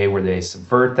inappropriate way, where they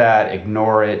subvert that,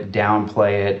 ignore it,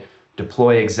 downplay it,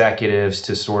 deploy executives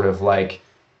to sort of like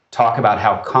talk about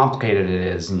how complicated it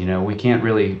is. And, we can't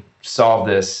really solve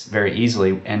this very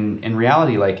easily. And in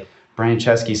reality, like Brian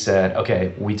Chesky said,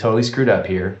 okay, we totally screwed up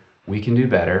here. We can do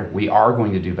better. We are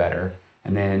going to do better.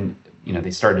 And then,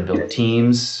 they started to build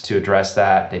teams to address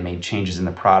that. They made changes in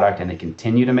the product, and they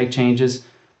continue to make changes.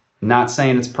 Not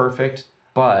saying it's perfect,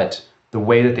 but the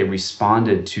way that they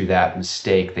responded to that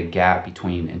mistake, the gap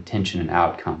between intention and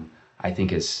outcome, I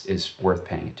think is worth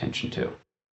paying attention to.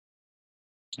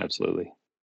 Absolutely.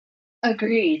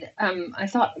 Agreed. I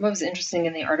thought what was interesting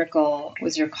in the article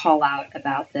was your call out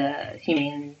about the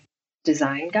Humane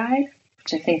Design Guide.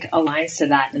 which I think aligns to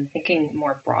that, and thinking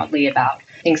more broadly about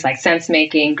things like sense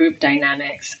making, group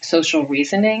dynamics, social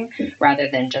reasoning, rather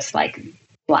than just like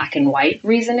black and white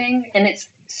reasoning. And it's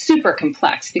super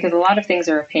complex because a lot of things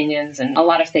are opinions and a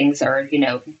lot of things are,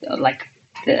 like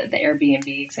the Airbnb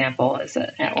example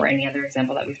or any other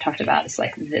example that we've talked about is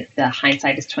like the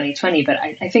hindsight is 2020. But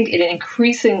I think it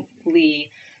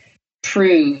increasingly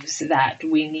proves that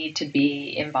we need to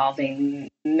be involving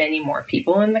many more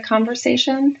people in the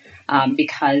conversation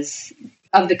because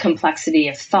of the complexity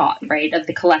of thought, right? Of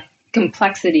the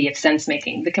complexity of sense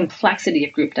making, the complexity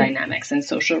of group dynamics and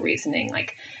social reasoning.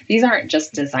 Like, these aren't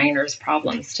just designers'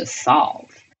 problems to solve.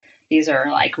 These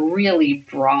are like really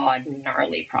broad,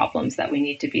 gnarly problems that we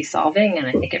need to be solving. And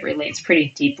I think it relates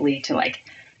pretty deeply to like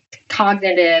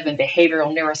cognitive and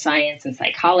behavioral neuroscience and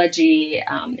psychology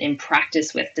in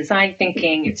practice with design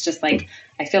thinking. It's just like,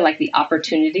 I feel like the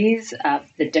opportunities of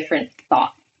the different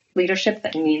thought leadership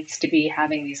that needs to be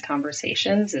having these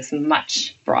conversations is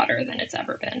much broader than it's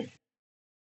ever been.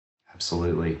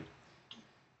 Absolutely.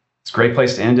 It's a great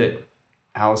place to end it.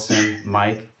 Allison,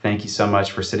 Mike, thank you so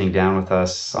much for sitting down with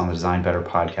us on the Design Better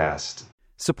podcast.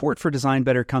 Support for Design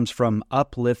Better comes from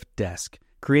Uplift Desk,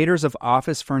 creators of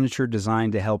office furniture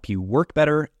designed to help you work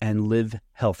better and live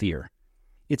healthier.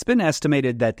 It's been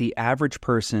estimated that the average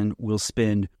person will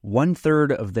spend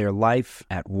 1/3 of their life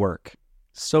at work.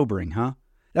 Sobering, huh?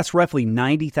 That's roughly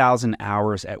 90,000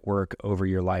 hours at work over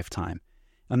your lifetime.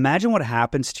 Imagine what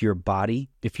happens to your body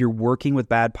if you're working with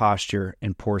bad posture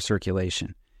and poor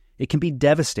circulation. It can be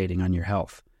devastating on your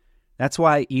health. That's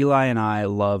why Eli and I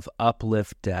love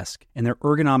Uplift Desk and their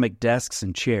ergonomic desks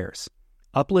and chairs.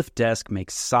 Uplift Desk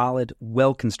makes solid,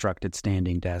 well-constructed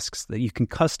standing desks that you can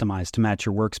customize to match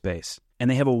your workspace.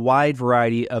 And they have a wide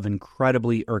variety of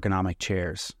incredibly ergonomic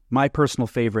chairs. My personal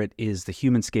favorite is the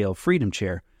Human Scale Freedom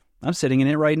Chair. I'm sitting in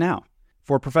it right now.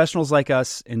 For professionals like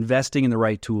us, investing in the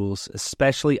right tools,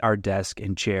 especially our desk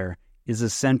and chair, is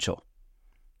essential.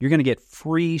 You're going to get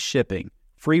free shipping,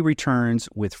 free returns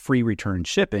with free return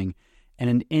shipping, and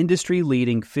an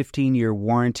industry-leading 15-year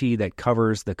warranty that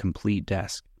covers the complete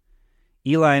desk.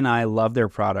 Eli and I love their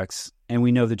products, and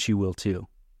we know that you will too.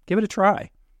 Give it a try.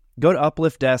 Go to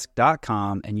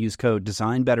upliftdesk.com and use code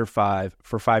DesignBetter5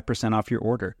 for 5% off your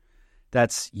order.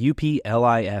 That's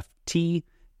UPLIFT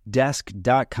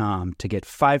desk.com to get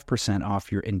 5%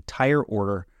 off your entire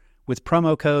order with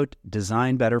promo code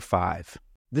DesignBetter5.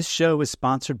 This show is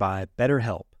sponsored by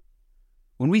BetterHelp.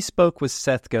 When we spoke with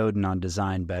Seth Godin on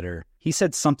Design Better, he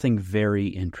said something very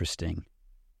interesting.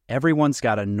 Everyone's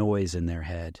got a noise in their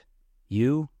head.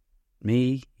 You,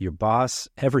 me, your boss,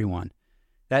 everyone.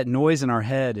 That noise in our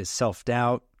head is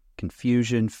self-doubt,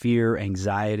 confusion, fear,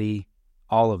 anxiety,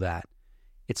 all of that.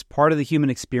 It's part of the human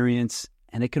experience,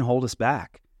 and it can hold us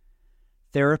back.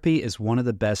 Therapy is one of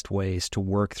the best ways to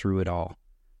work through it all,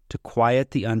 to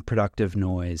quiet the unproductive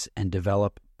noise and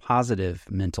develop positive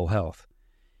mental health.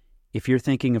 If you're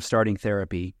thinking of starting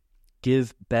therapy,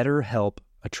 give BetterHelp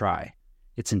a try.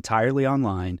 It's entirely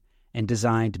online and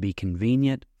designed to be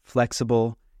convenient,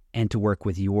 flexible, and to work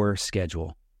with your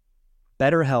schedule.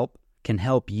 BetterHelp can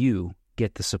help you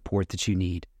get the support that you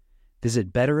need.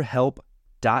 Visit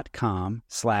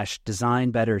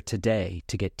BetterHelp.com/designbetter today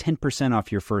to get 10%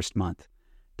 off your first month.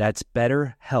 That's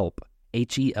BetterHelp,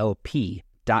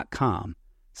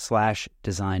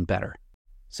 HELP.com/designbetter.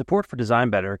 Support for Design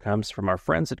Better comes from our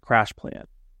friends at CrashPlan.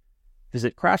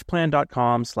 Visit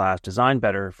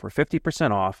crashplan.com/designbetter for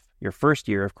 50% off your first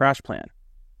year of CrashPlan.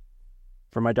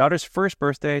 From my daughter's first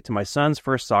birthday to my son's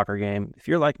first soccer game, if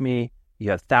you're like me, you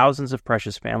have thousands of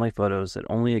precious family photos that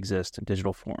only exist in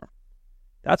digital form.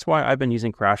 That's why I've been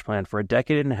using CrashPlan for a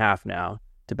decade and a half now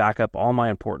to back up all my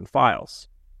important files.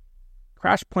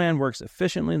 CrashPlan works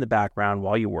efficiently in the background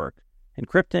while you work,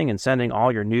 encrypting and sending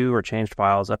all your new or changed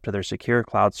files up to their secure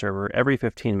cloud server every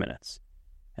 15 minutes.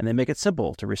 And they make it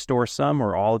simple to restore some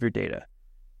or all of your data.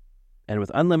 And with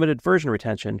unlimited version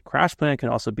retention, CrashPlan can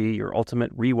also be your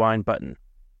ultimate rewind button.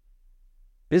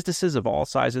 Businesses of all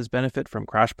sizes benefit from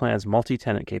CrashPlan's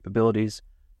multi-tenant capabilities.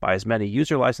 Buy as many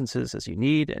user licenses as you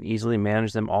need and easily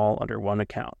manage them all under one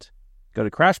account. Go to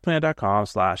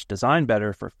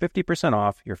crashplan.com/designbetter for 50%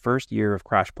 off your first year of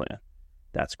CrashPlan.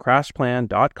 That's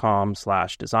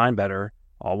crashplan.com/designbetter,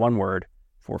 all one word,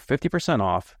 for 50%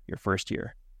 off your first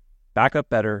year. Back up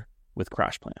better with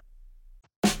CrashPlan.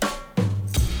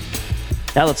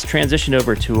 Now let's transition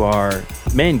over to our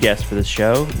main guest for this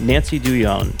show, Nancy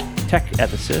Douyon, tech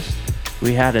ethicist.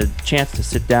 We had a chance to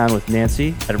sit down with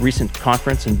Nancy at a recent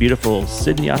conference in beautiful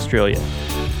Sydney, Australia.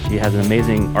 She has an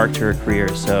amazing arc to her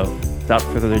career, so without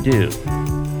further ado,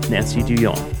 Nancy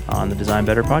Douyon on the Design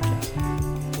Better podcast.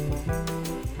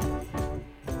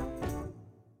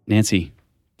 Nancy,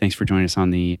 thanks for joining us on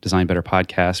the Design Better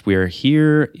podcast. We are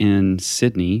here in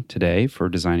Sydney today for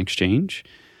Design Exchange,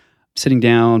 sitting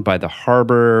down by the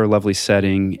harbor, lovely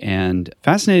setting, and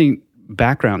fascinating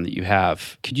background that you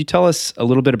have. Could you tell us a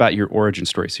little bit about your origin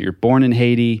story? So you're born in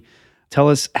Haiti. Tell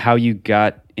us how you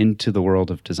got into the world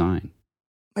of design.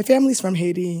 My family's from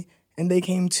Haiti, and they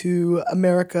came to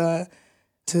America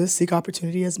to seek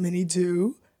opportunity, as many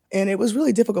do. And it was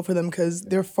really difficult for them because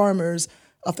they're farmers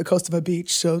off the coast of a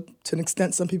beach. So to an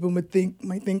extent, some people might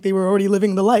think they were already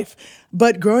living the life.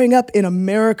 But growing up in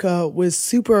America was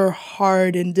super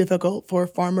hard and difficult for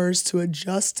farmers to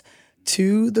adjust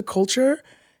to the culture.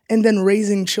 And then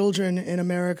raising children in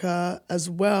America as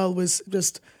well was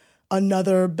just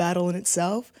another battle in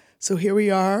itself. So here we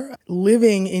are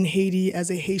living in Haiti as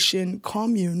a Haitian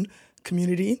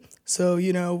community. So,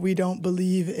 we don't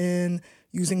believe in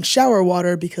using shower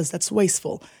water because that's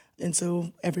wasteful. And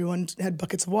so everyone had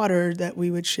buckets of water that we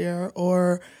would share,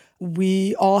 or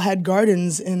we all had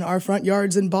gardens in our front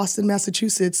yards in Boston,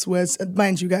 Massachusetts.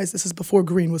 Mind you guys, this is before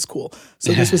green was cool.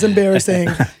 So this was embarrassing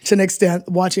to an extent,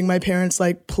 watching my parents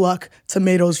pluck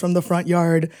tomatoes from the front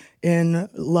yard in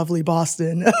lovely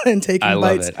Boston and taking bites. I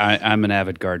love it. I'm an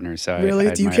avid gardener, so really?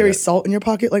 I do you carry salt in your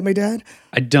pocket like my dad?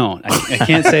 I don't. I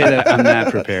can't say that I'm that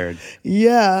prepared.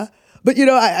 Yeah. But,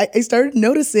 I started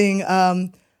noticing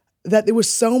that there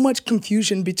was so much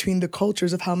confusion between the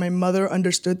cultures of how my mother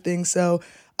understood things. So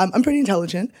I'm pretty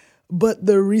intelligent, but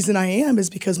the reason I am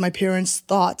is because my parents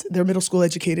thought they're middle school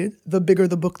educated. The bigger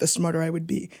the book, the smarter I would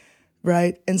be,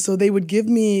 right? And so they would give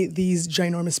me these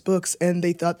ginormous books, and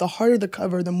they thought the harder the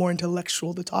cover, the more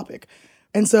intellectual the topic.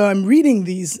 And so I'm reading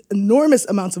these enormous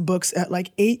amounts of books at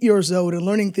 8 years old and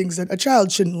learning things that a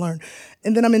child shouldn't learn.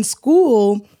 And then I'm in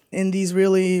school in these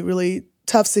really, really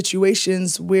tough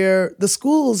situations where the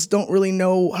schools don't really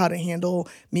know how to handle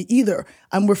me either.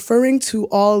 I'm referring to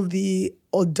all the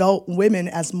adult women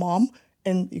as mom.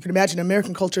 And you can imagine in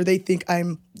American culture, they think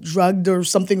I'm drugged or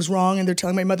something's wrong. And they're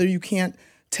telling my mother, you can't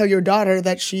tell your daughter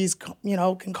that she's,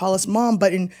 can call us mom.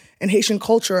 But in Haitian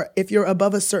culture, if you're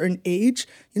above a certain age,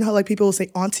 how people will say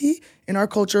auntie? In our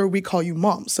culture, we call you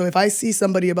mom. So if I see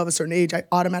somebody above a certain age, I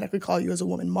automatically call you as a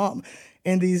woman mom.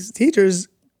 And these teachers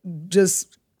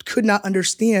just could not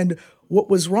understand what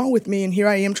was wrong with me. And here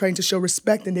I am trying to show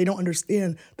respect, and they don't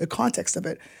understand the context of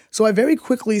it. So I very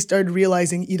quickly started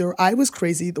realizing either I was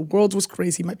crazy, the world was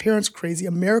crazy, my parents were crazy,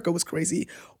 America was crazy,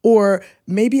 or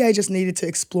maybe I just needed to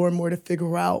explore more to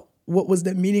figure out what was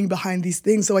the meaning behind these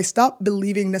things. So I stopped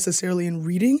believing necessarily in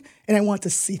reading, and I wanted to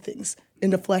see things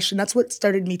in the flesh. And that's what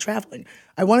started me traveling.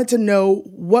 I wanted to know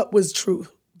what was true,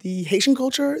 the Haitian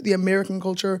culture, the American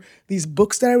culture, these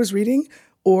books that I was reading,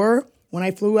 or when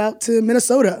I flew out to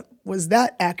Minnesota, was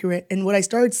that accurate? And what I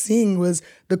started seeing was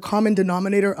the common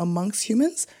denominator amongst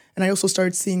humans. And I also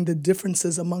started seeing the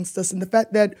differences amongst us and the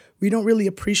fact that we don't really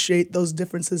appreciate those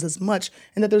differences as much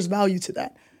and that there's value to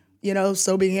that.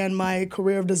 So began my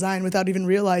career of design without even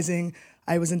realizing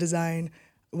I was in design.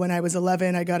 When I was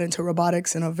 11, I got into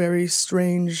robotics in a very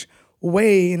strange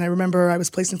way. And I remember I was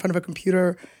placed in front of a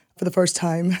computer for the first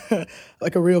time,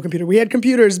 like a real computer. We had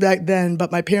computers back then,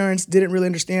 but my parents didn't really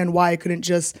understand why I couldn't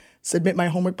just submit my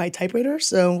homework by typewriter.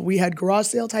 So we had garage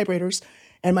sale typewriters,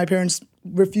 and my parents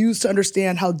refused to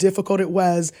understand how difficult it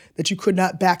was that you could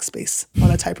not backspace on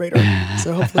a typewriter.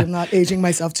 So hopefully I'm not aging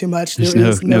myself too much.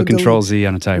 There's no Control Z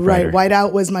on a typewriter. Right,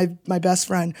 whiteout was my best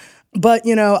friend. But,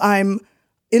 I'm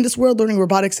in this world learning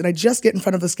robotics, and I just get in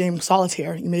front of this game,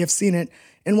 Solitaire. You may have seen it.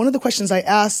 And one of the questions I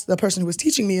asked the person who was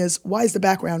teaching me is, why is the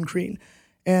background green?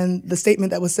 And the statement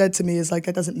that was said to me is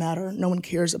that doesn't matter. No one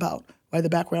cares about why the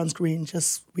background's green.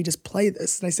 We just play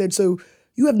this. And I said, so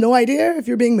you have no idea if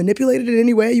you're being manipulated in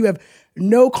any way? You have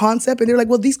no concept? And they're like,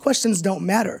 well, these questions don't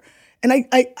matter. And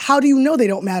how do you know they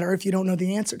don't matter if you don't know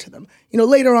the answer to them?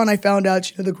 Later on I found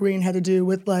out, the green had to do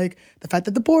with the fact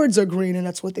that the boards are green, and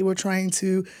that's what they were trying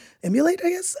to emulate, I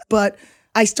guess. But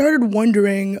I started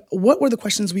wondering what were the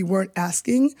questions we weren't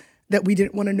asking that we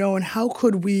didn't want to know, and how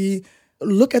could we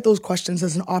look at those questions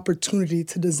as an opportunity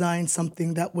to design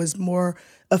something that was more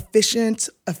efficient,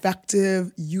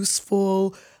 effective,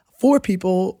 useful for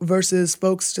people versus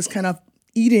folks just kind of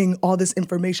eating all this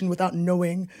information without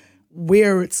knowing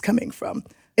where it's coming from.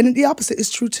 And the opposite is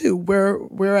true too,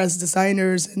 whereas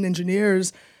designers and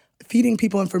engineers feeding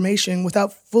people information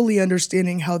without fully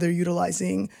understanding how they're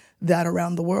utilizing that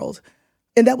around the world.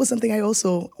 And that was something I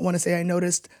also want to say I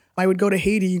noticed. I would go to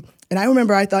Haiti, and I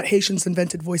remember I thought Haitians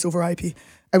invented voice over IP.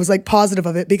 I was positive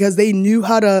of it because they knew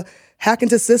how to hack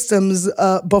into systems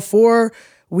before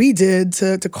we did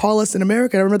to call us in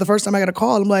America. I remember the first time I got a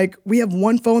call, I'm like, we have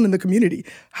one phone in the community.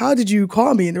 How did you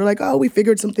call me? And they're like, oh, we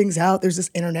figured some things out. There's this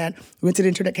internet. We went to the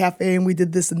internet cafe and we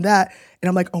did this and that. And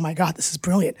I'm like, oh my God, this is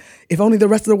brilliant. If only the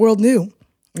rest of the world knew.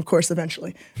 Of course,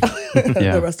 eventually,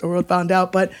 the rest of the world found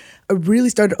out. But I really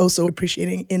started also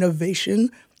appreciating innovation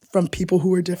from people who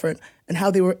were different and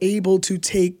how they were able to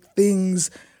take things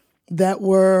that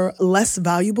were less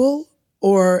valuable,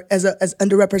 or as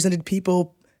underrepresented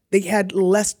people, they had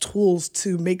less tools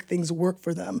to make things work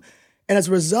for them. And as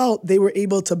a result, they were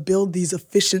able to build these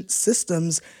efficient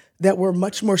systems that were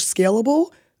much more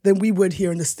scalable than we would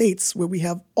here in the States, where we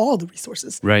have all the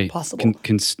resources possible.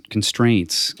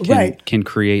 Constraints can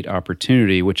create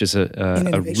opportunity, which is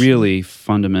a really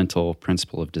fundamental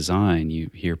principle of design.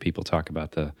 You hear people talk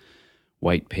about the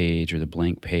white page or the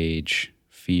blank page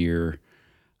fear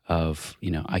of,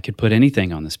 I could put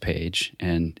anything on this page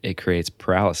and it creates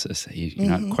paralysis. You're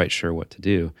not quite sure what to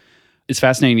do. It's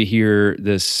fascinating to hear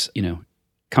this,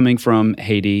 coming from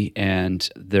Haiti, and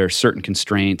there are certain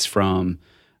constraints from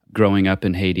growing up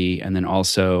in Haiti, and then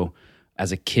also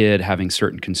as a kid having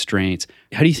certain constraints.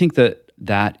 How do you think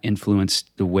that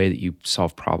influenced the way that you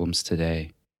solve problems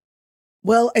today?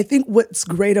 Well, I think what's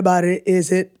great about it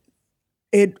is it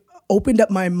opened up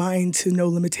my mind to no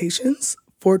limitations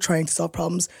for trying to solve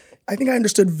problems. I think I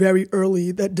understood very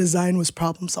early that design was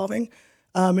problem solving.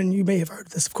 And you may have heard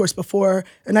this, of course, before.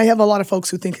 And I have a lot of folks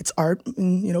who think it's art,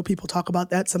 and people talk about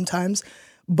that sometimes.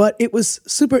 But it was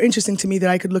super interesting to me that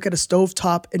I could look at a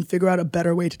stovetop and figure out a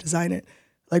better way to design it.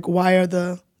 Like, why are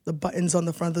the buttons on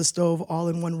the front of the stove all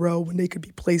in one row when they could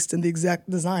be placed in the exact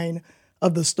design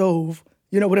of the stove?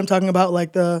 You know what I'm talking about?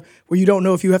 Like where you don't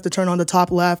know if you have to turn on the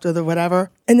top left or the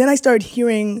whatever. And then I started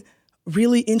hearing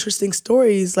really interesting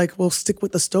stories, like we'll stick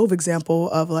with the stove example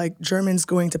of like Germans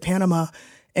going to Panama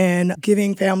and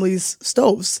giving families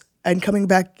stoves and coming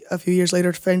back a few years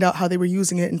later to find out how they were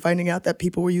using it and finding out that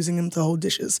people were using them to hold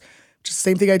dishes. Just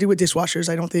the same thing I do with dishwashers.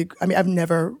 I've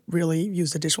never really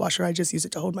used a dishwasher. I just use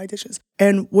it to hold my dishes.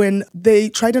 And when they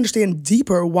tried to understand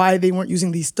deeper why they weren't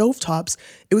using these stovetops,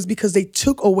 it was because they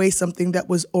took away something that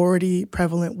was already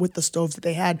prevalent with the stoves that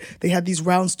they had. They had these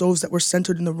round stoves that were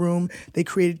centered in the room. They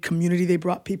created community. They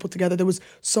brought people together. There was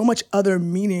so much other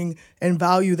meaning and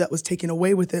value that was taken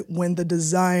away with it when the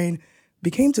design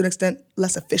became, to an extent,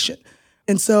 less efficient.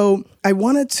 And so I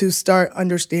wanted to start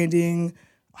understanding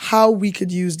how we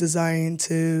could use design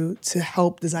to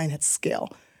help design at scale.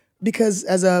 Because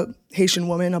as a Haitian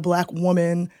woman, a Black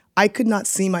woman, I could not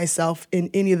see myself in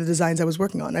any of the designs I was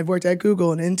working on. I've worked at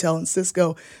Google and Intel and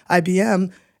Cisco,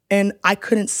 IBM, and I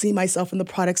couldn't see myself in the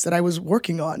products that I was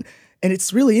working on. And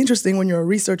it's really interesting when you're a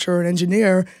researcher or an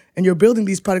engineer and you're building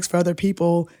these products for other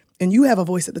people and you have a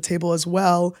voice at the table as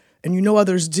well, and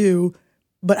others do,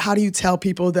 but how do you tell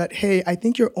people that, hey, I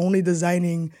think you're only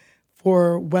designing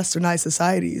for westernized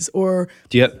societies? Or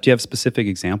do you have specific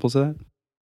examples of that?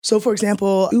 So, for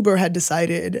example, Uber had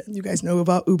decided, you guys know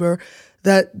about Uber,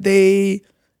 that they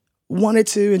wanted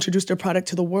to introduce their product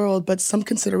to the world, but some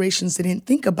considerations they didn't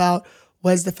think about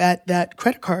was the fact that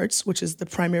credit cards, which is the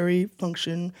primary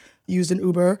function used in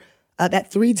Uber,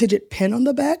 that 3-digit PIN on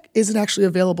the back isn't actually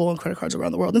available on credit cards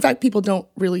around the world. In fact, people don't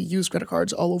really use credit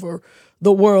cards all over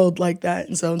the world like that.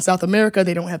 And so in South America,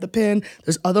 they don't have the PIN.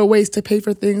 There's other ways to pay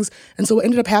for things. And so what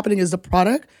ended up happening is the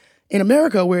product in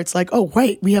America, where it's like, oh,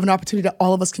 right, we have an opportunity that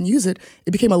all of us can use it,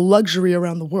 it became a luxury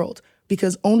around the world,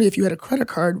 because only if you had a credit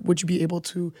card would you be able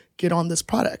to get on this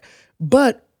product.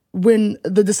 But when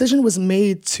the decision was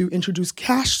made to introduce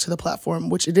cash to the platform,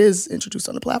 which it is introduced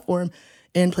on the platform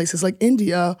in places like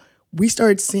India, we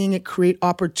started seeing it create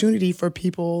opportunity for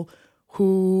people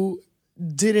who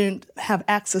didn't have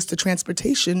access to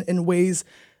transportation in ways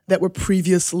that were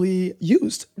previously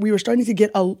used. We were starting to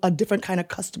get a different kind of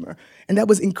customer, and that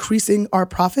was increasing our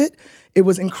profit. It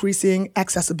was increasing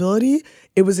accessibility.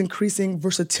 It was increasing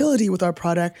versatility with our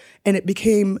product, and it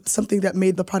became something that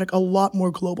made the product a lot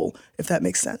more global, if that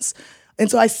makes sense. And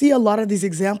so I see a lot of these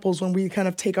examples when we kind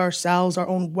of take ourselves, our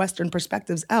own Western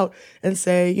perspectives out and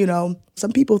say,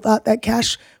 some people thought that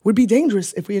cash would be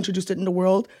dangerous if we introduced it in the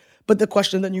world. But the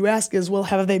question that you ask is, well,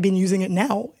 have they been using it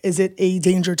now? Is it a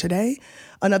danger today?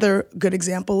 Another good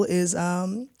example is,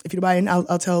 if you mind,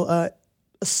 I'll tell a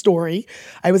story.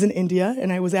 I was in India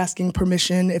and I was asking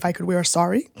permission if I could wear a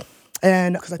sari,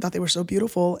 and because I thought they were so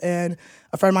beautiful. And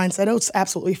a friend of mine said, oh, it's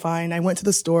absolutely fine. I went to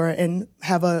the store and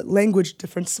have a language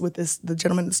difference with the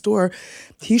gentleman in the store.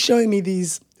 He's showing me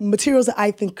these materials that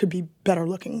I think could be better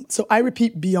looking. So I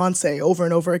repeat Beyonce over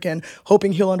and over again,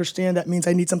 hoping he'll understand that means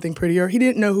I need something prettier. He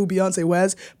didn't know who Beyonce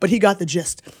was, but he got the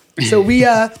gist. So we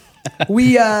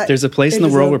There's a place in the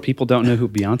world where people don't know who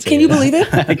Beyonce is. Can you believe it?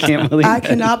 I can't believe it. I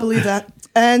cannot believe that.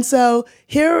 And so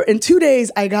here in 2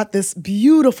 days, I got this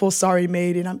beautiful sari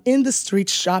made, and I'm in the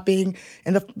streets shopping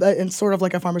in sort of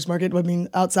like a farmer's market. I mean,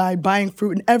 outside buying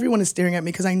fruit, and everyone is staring at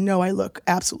me because I know I look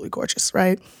absolutely gorgeous,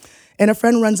 right? And a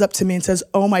friend runs up to me and says,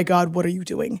 "Oh my God, what are you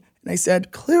doing?" And I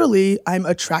said, "Clearly, I'm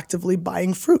attractively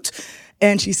buying fruit."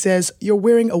 And she says, "You're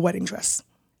wearing a wedding dress."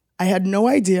 I had no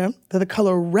idea that the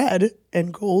color red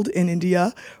and gold in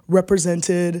India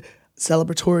represented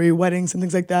celebratory weddings and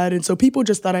things like that. And so people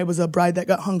just thought I was a bride that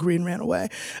got hungry and ran away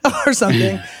or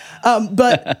something.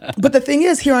 But the thing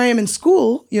is, here I am in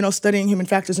school, studying human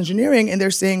factors engineering, and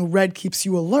they're saying red keeps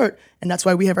you alert. And that's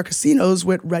why we have our casinos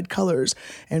with red colors.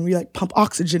 And we pump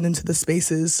oxygen into the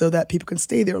spaces so that people can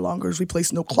stay there longer. We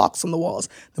place no clocks on the walls.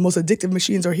 The most addictive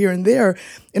machines are here and there.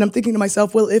 And I'm thinking to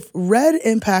myself, well, if red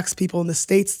impacts people in the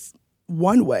States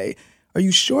one way, are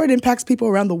you sure it impacts people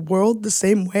around the world the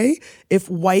same way? If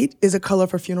white is a color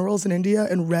for funerals in India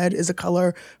and red is a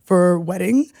color for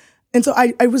wedding? And so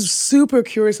I was super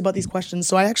curious about these questions.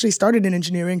 So I actually started in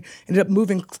engineering, ended up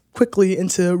moving quickly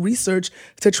into research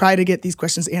to try to get these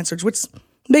questions answered, which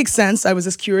makes sense. I was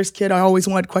this curious kid. I always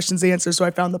wanted questions answered, so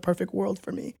I found the perfect world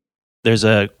for me. There's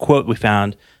a quote we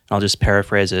found, and I'll just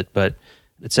paraphrase it, but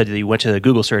it said that you went to the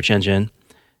Google search engine,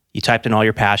 you typed in all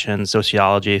your passions,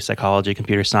 sociology, psychology,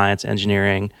 computer science,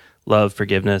 engineering, love,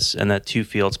 forgiveness, and that 2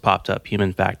 fields popped up,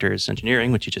 human factors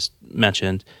engineering, which you just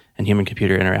mentioned, and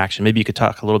human-computer interaction. Maybe you could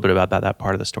talk a little bit about that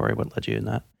part of the story, what led you in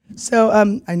that. So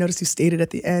I noticed you stated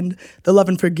at the end the love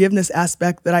and forgiveness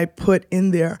aspect that I put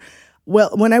in there.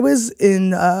 Well, when I was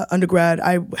in undergrad,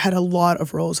 I had a lot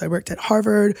of roles. I worked at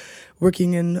Harvard,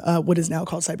 working in what is now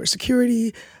called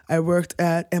cybersecurity. I worked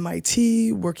at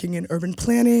MIT, working in urban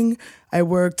planning. I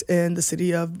worked in the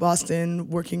city of Boston,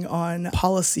 working on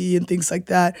policy and things like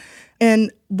that.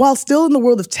 And while still in the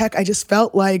world of tech, I just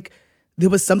felt like there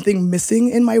was something missing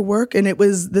in my work, and it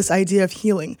was this idea of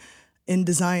healing in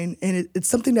design. And it's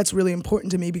something that's really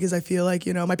important to me because I feel like,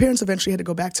 my parents eventually had to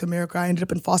go back to America. I ended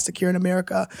up in foster care in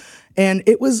America. And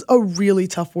it was a really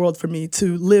tough world for me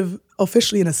to live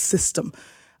officially in a system.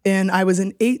 And I was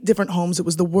in 8 different homes. It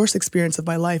was the worst experience of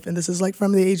my life. And this is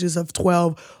from the ages of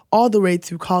 12 all the way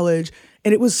through college.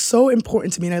 And it was so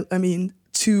important to me. And I mean,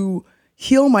 to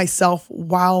heal myself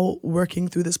while working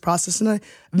through this process. And I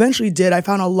eventually did. I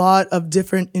found a lot of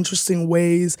different interesting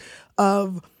ways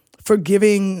of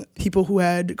forgiving people who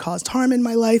had caused harm in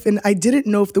my life. And I didn't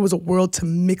know if there was a world to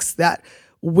mix that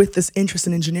with this interest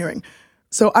in engineering.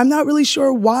 So I'm not really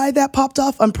sure why that popped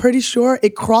off. I'm pretty sure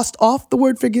it crossed off the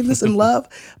word forgiveness and love,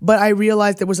 but I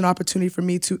realized there was an opportunity for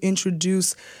me to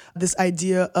introduce this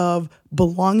idea of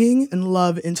belonging and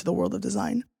love into the world of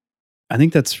design. I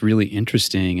think that's really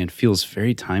interesting and feels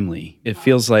very timely. It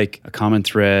feels like a common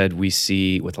thread we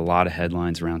see with a lot of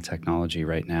headlines around technology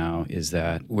right now is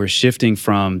that we're shifting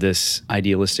from this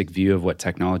idealistic view of what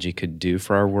technology could do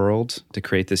for our world to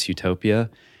create this utopia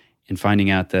and finding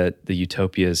out that the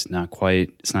utopia is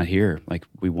it's not here like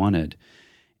we wanted.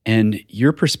 And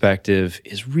your perspective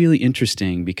is really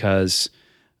interesting because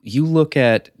you look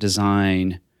at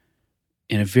design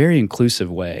in a very inclusive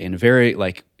way, in a very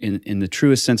in the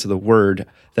truest sense of the word,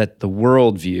 that the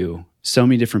worldview, so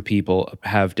many different people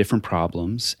have different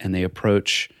problems and they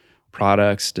approach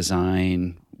products,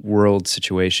 design, world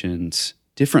situations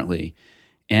differently.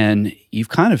 And you've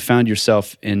kind of found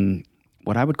yourself in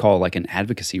what I would call an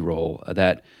advocacy role,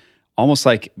 that almost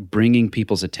like bringing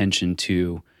people's attention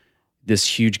to this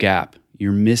huge gap.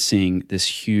 You're missing this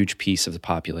huge piece of the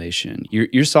population.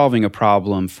 You're solving a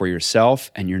problem for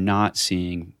yourself and you're not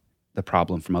seeing the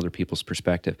problem from other people's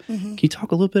perspective. Mm-hmm. Can you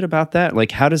talk a little bit about that?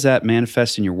 How does that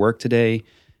manifest in your work today?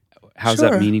 How's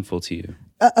that meaningful to you?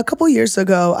 A couple of years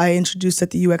ago, I introduced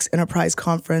at the UX Enterprise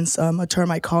Conference a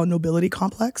term I call nobility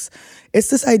complex.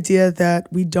 It's this idea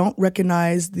that we don't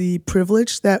recognize the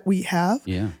privilege that we have,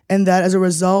 and that as a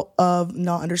result of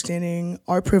not understanding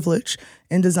our privilege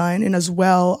in design and as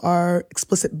well our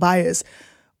explicit bias,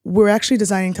 we're actually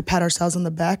designing to pat ourselves on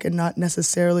the back and not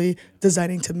necessarily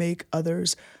designing to make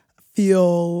others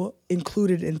feel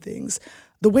included in things.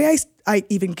 The way I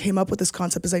even came up with this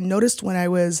concept is I noticed when I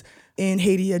was in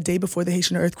Haiti a day before the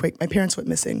Haitian earthquake, my parents went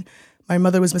missing. My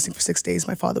mother was missing for 6 days.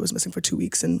 My father was missing for 2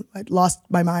 weeks, and I'd lost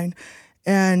my mind.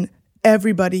 And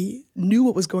everybody knew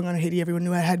what was going on in Haiti. Everyone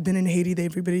knew I had been in Haiti.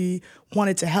 Everybody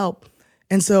wanted to help.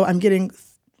 And so I'm getting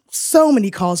so many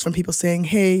calls from people saying,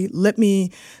 hey, let me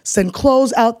send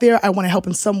clothes out there. I want to help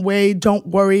in some way. Don't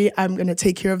worry. I'm going to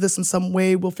take care of this in some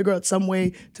way. We'll figure out some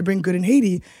way to bring good in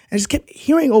Haiti. And I just kept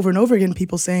hearing over and over again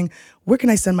people saying, where can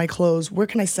I send my clothes? Where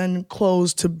can I send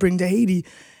clothes to bring to Haiti?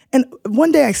 And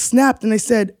one day I snapped and I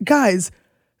said, guys,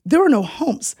 there are no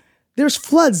homes. There's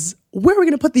floods. Where are we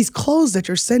going to put these clothes that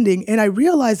you're sending? And I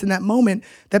realized in that moment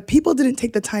that people didn't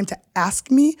take the time to ask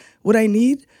me what I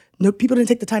need. No, people didn't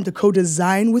take the time to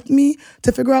co-design with me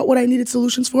to figure out what I needed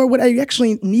solutions for. What I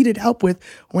actually needed help with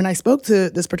when I spoke to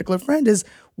this particular friend is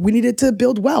we needed to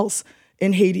build wells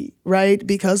in Haiti, right?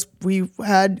 Because we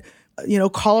had,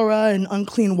 cholera and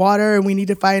unclean water, and we need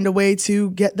to find a way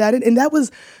to get that in. And that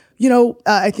was,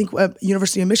 I think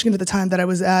University of Michigan at the time that I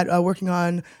was at working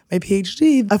on my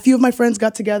PhD, a few of my friends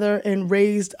got together and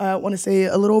raised, I want to say,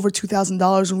 a little over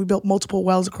 $2,000, and we built multiple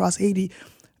wells across Haiti.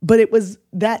 But it was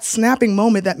that snapping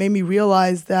moment that made me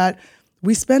realize that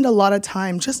we spend a lot of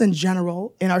time, just in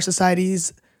general, in our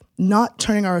societies, not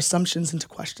turning our assumptions into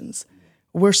questions.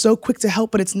 We're so quick to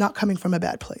help, but it's not coming from a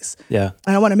bad place. Yeah.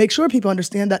 And I want to make sure people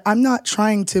understand that I'm not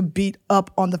trying to beat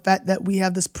up on the fact that we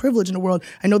have this privilege in the world.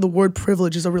 I know the word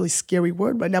privilege is a really scary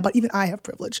word right now, but even I have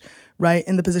privilege, right?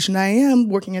 In the position I am,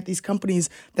 working at these companies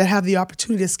that have the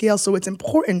opportunity to scale. So it's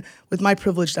important with my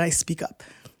privilege that I speak up.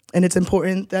 And it's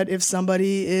important that if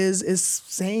somebody is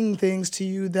saying things to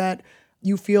you that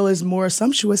you feel is more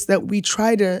sumptuous, that we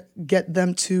try to get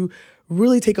them to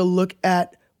really take a look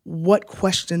at what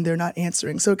question they're not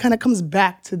answering. So it kind of comes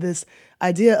back to this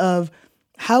idea of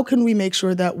how can we make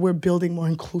sure that we're building more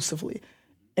inclusively?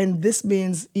 And this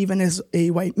means even as a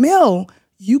white male,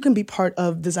 you can be part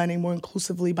of designing more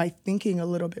inclusively by thinking a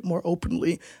little bit more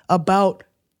openly about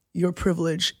your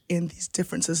privilege in these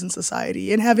differences in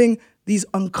society and having these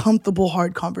uncomfortable,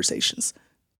 hard conversations.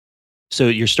 So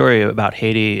your story about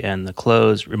Haiti and the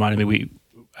clothes reminded me, we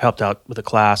helped out with a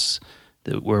class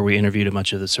where we interviewed a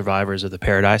bunch of the survivors of the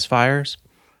Paradise Fires.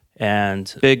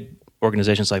 And big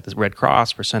organizations like the Red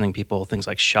Cross were sending people things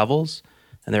like shovels,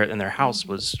 and their house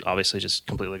was obviously just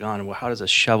completely gone. Well, how does a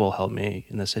shovel help me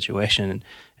in this situation?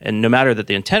 And no matter that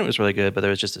the intent was really good, but there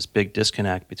was just this big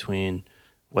disconnect between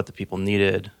what the people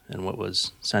needed and what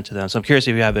was sent to them. So I'm curious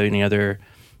if you have any other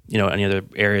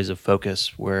areas of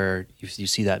focus where you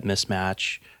see that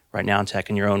mismatch right now in tech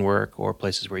in your own work, or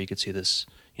places where you could see this,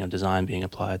 design being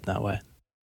applied that way.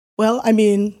 Well, I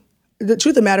mean, the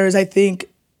truth of the matter is I think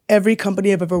every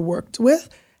company I've ever worked with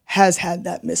has had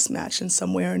that mismatch in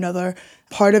some way or another.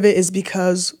 Part of it is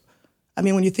because,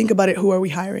 when you think about it, who are we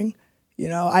hiring?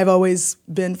 I've always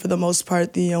been, for the most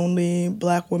part, the only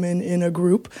Black woman in a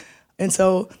group. And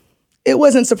so it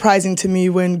wasn't surprising to me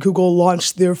when Google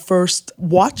launched their first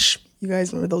watch, you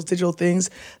guys remember those digital things,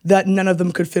 that none of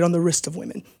them could fit on the wrist of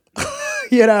women,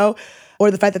 or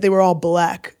the fact that they were all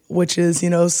Black, which is,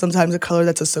 sometimes a color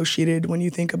that's associated when you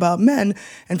think about men.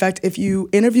 In fact, if you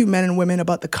interview men and women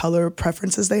about the color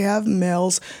preferences they have,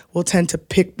 males will tend to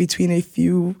pick between a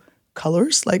few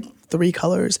colors, like 3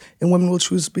 colors, and women will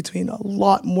choose between a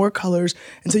lot more colors.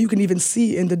 And so you can even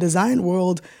see in the design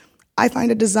world, I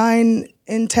find a design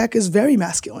in tech is very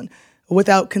masculine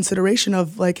without consideration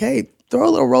of like, hey, throw a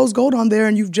little rose gold on there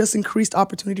and you've just increased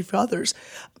opportunity for others.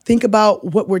 Think about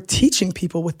what we're teaching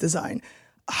people with design.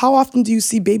 How often do you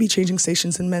see baby changing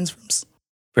stations in men's rooms?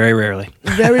 Very rarely.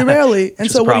 Very rarely.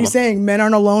 And so what are you saying? Men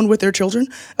aren't alone with their children,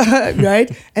 right?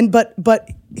 And but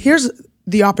here's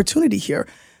the opportunity here.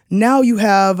 Now you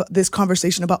have this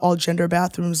conversation about all gender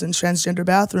bathrooms and transgender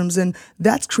bathrooms, and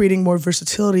that's creating more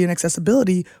versatility and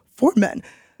accessibility for men,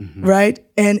 right?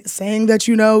 And saying that,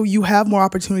 you have more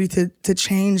opportunity to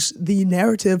change the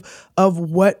narrative of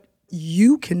what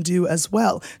you can do as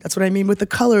well. That's what I mean with the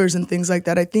colors and things like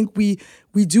that. I think we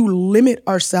do limit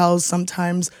ourselves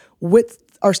sometimes with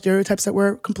our stereotypes that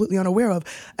we're completely unaware of.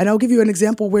 And I'll give you an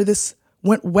example where this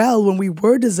went well when we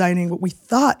were designing what we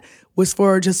thought was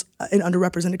for just an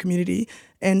underrepresented community,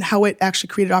 and how it actually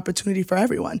created opportunity for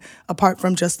everyone, apart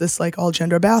from just this like all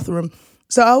gender bathroom.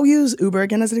 So I'll use Uber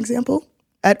again as an example.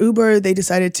 At Uber, they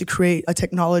decided to create a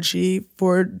technology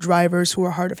for drivers who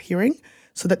are hard of hearing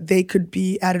so that they could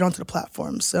be added onto the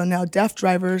platform. So now deaf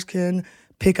drivers can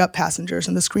pick up passengers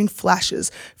and the screen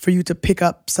flashes for you to pick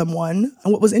up someone.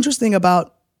 And what was interesting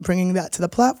about bringing that to the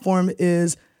platform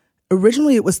is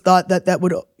originally it was thought that that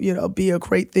would, be a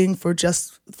great thing for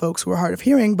just folks who are hard of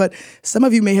hearing. But some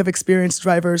of you may have experienced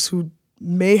drivers who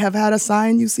may have had a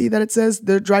sign you see that it says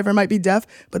the driver might be deaf,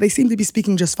 but they seem to be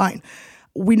speaking just fine.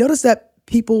 We noticed that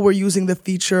people were using the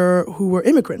feature who were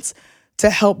immigrants to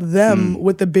help them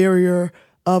with the barrier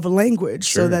of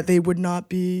language so that they would not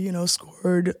be,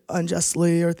 scored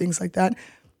unjustly or things like that.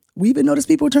 We even noticed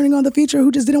people turning on the feature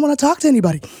who just didn't want to talk to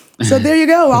anybody. So there you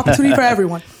go, opportunity for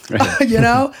everyone,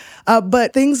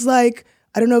 But things like,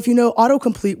 I don't know if you know,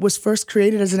 autocomplete was first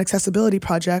created as an accessibility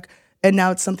project And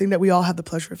now it's something that we all have the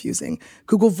pleasure of using.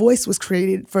 Google Voice was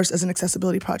created first as an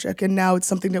accessibility project, and now it's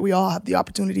something that we all have the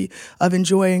opportunity of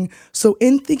enjoying. So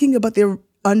in thinking about the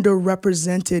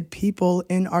underrepresented people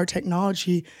in our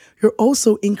technology, you're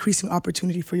also increasing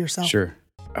opportunity for yourself. Sure.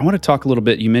 I want to talk a little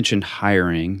bit. You mentioned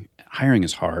hiring. Hiring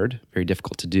is hard, very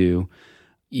difficult to do.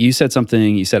 You said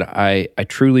something, you said, I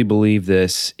truly believe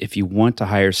this. If you want to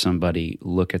hire somebody,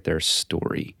 look at their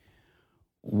story.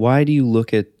 Why do you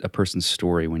look at a person's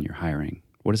story when you're hiring?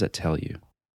 What does that tell you?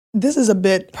 This is a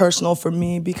bit personal for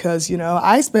me because,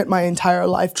 I spent my entire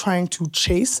life trying to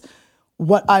chase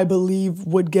what I believe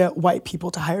would get white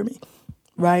people to hire me,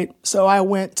 right? So I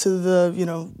went to the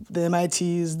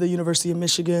MITs, the University of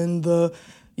Michigan, the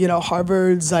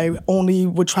Harvards. I only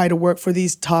would try to work for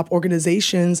these top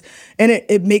organizations. And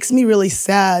it makes me really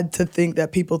sad to think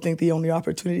that people think the only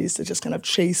opportunity is to just kind of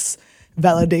chase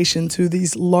validation to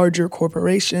these larger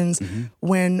corporations. Mm-hmm.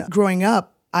 When growing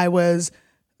up, I was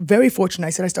very fortunate. I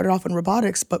said I started off in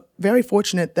robotics, but very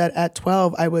fortunate that at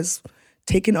 12, I was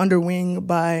taken under wing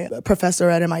by a professor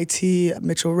at MIT,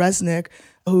 Mitchell Resnick,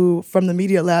 who from the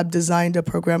Media Lab designed a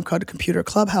program called Computer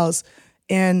Clubhouse.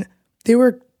 And there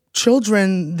were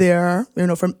children there,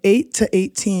 from 8 to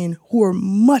 18 who were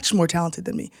much more talented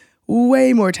than me,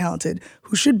 way more talented,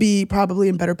 who should be probably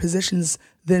in better positions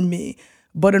than me.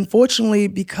 But unfortunately,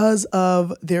 because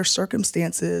of their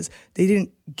circumstances, they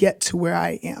didn't get to where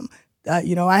I am.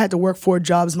 I had to work 4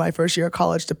 jobs my first year of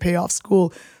college to pay off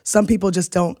school. Some people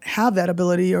just don't have that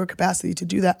ability or capacity to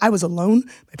do that. I was alone.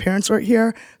 My parents weren't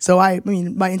here. So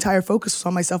my entire focus was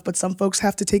on myself, but some folks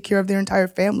have to take care of their entire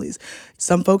families.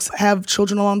 Some folks have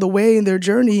children along the way in their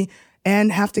journey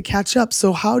and have to catch up.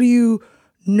 So how do you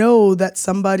know that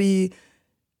somebody,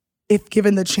 if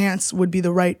given the chance, would be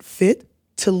the right fit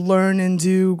to learn and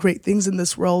do great things in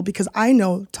this role? Because I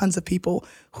know tons of people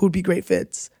who'd be great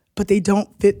fits, but they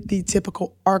don't fit the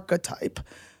typical archetype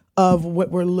of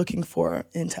what we're looking for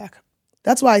in tech.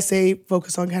 That's why I say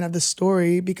focus on kind of the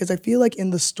story, because I feel like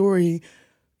in the story,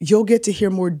 you'll get to hear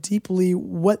more deeply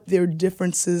what their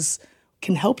differences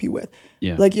can help you with.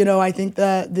 Yeah. I think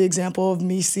that the example of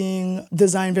me seeing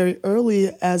design very early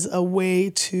as a way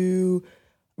to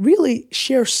really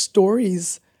share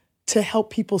stories to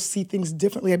help people see things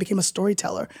differently. I became a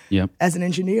storyteller as an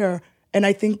engineer. And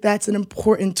I think that's an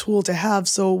important tool to have.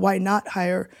 So why not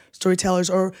hire storytellers?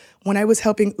 Or when I was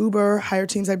helping Uber hire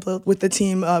teams, I built with the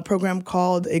team a program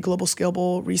called a Global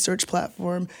Scalable Research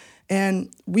Platform.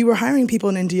 And we were hiring people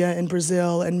in India and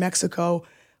Brazil and Mexico,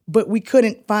 but we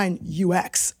couldn't find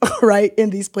UX, right, in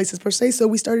these places per se. So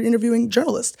we started interviewing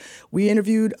journalists. We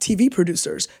interviewed TV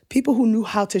producers, people who knew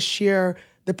how to share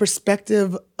the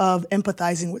perspective of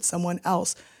empathizing with someone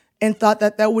else, and thought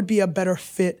that that would be a better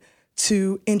fit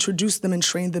to introduce them and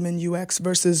train them in UX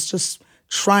versus just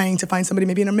trying to find somebody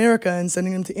maybe in America and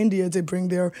sending them to India to bring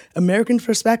their American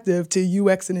perspective to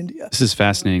UX in India. This is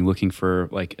fascinating, looking for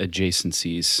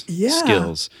adjacencies,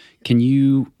 skills. Can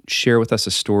you share with us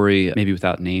a story, maybe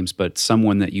without names, but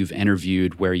someone that you've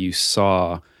interviewed where you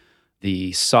saw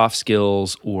the soft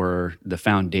skills or the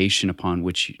foundation upon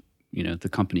which the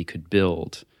company could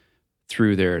build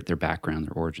through their background,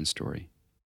 their origin story?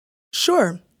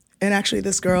 Sure. And actually,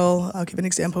 this girl, I'll give an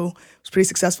example, was pretty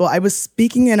successful. I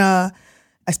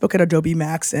spoke at Adobe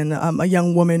Max, and a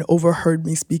young woman overheard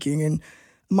me speaking, and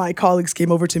my colleagues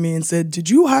came over to me and said, "Did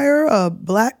you hire a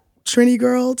Black Trini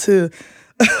girl to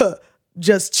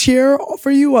just cheer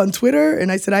for you on Twitter?"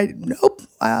 And I said, "Nope,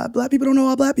 Black people don't know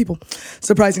all Black people,"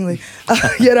 surprisingly,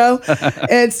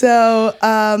 And so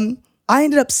I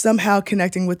ended up somehow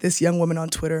connecting with this young woman on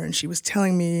Twitter, and she was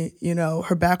telling me,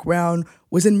 her background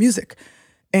was in music.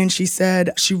 And she said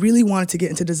she really wanted to get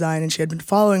into design, and she had been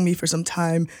following me for some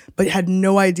time, but had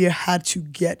no idea how to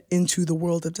get into the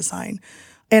world of design.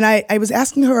 And I was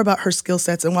asking her about her skill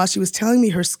sets, and while she was telling me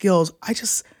her skills, I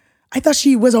thought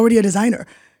she was already a designer.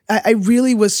 I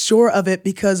really was sure of it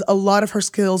because a lot of her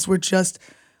skills were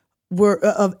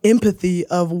of empathy,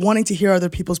 of wanting to hear other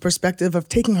people's perspective, of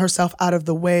taking herself out of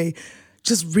the way,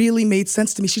 just really made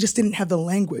sense to me. She just didn't have the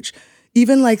language.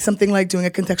 Even something like doing a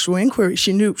contextual inquiry,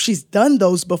 she knew she's done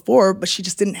those before, but she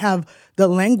just didn't have the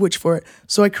language for it.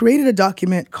 So I created a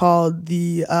document called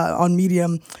on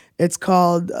Medium. It's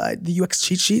called the UX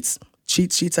cheat sheets.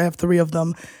 Cheat sheets, I have 3 of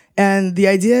them. And the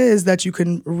idea is that you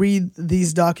can read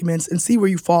these documents and see where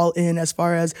you fall in as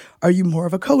far as, are you more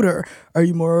of a coder? Are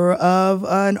you more of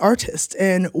an artist?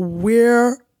 And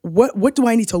what do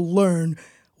I need to learn?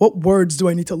 What words do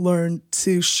I need to learn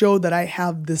to show that I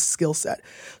have this skill set?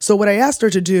 So what I asked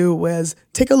her to do was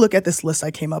take a look at this list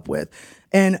I came up with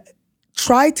and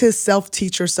try to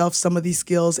self-teach yourself some of these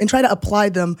skills and try to apply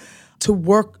them to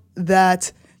work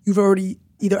that you've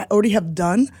already have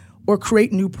done, or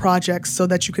create new projects so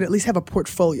that you could at least have a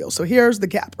portfolio. So here's the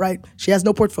gap, right? She has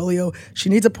no portfolio. She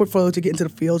needs a portfolio to get into the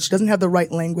field. She doesn't have the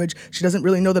right language. She doesn't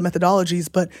really know the methodologies,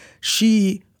 but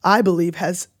she, I believe,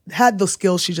 has had those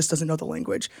skills. She just doesn't know the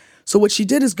language. So what she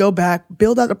did is go back,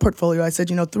 build out a portfolio. I said,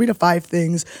 3 to 5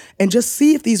 things, and just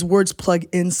see if these words plug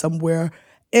in somewhere.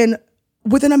 And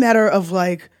within a matter of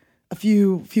like a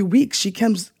few weeks, she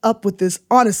comes up with this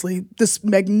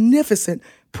magnificent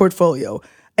portfolio.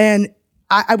 And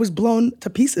I was blown to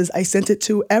pieces. I sent it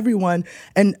to everyone.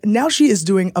 And now she is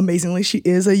doing amazingly. She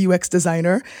is a UX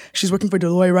designer. She's working for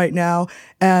Douyon right now.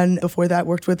 And before that,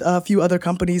 worked with a few other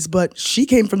companies. But she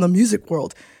came from the music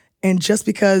world. And just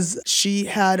because she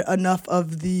had enough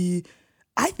of the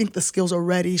skills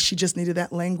already, she just needed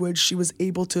that language. She was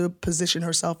able to position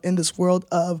herself in this world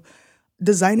of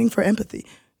designing for empathy.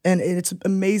 And it's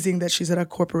amazing that she's at a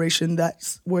corporation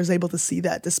that was able to see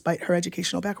that despite her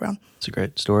educational background. It's a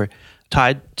great story.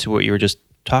 Tied to what you were just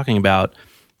talking about,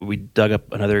 we dug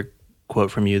up another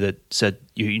quote from you that said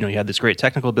you had this great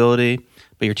technical ability,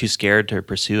 but you're too scared to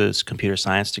pursue a computer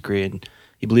science degree, and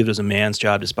you believed it was a man's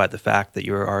job despite the fact that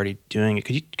you were already doing it.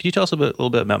 Could you tell us a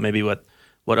little bit about maybe what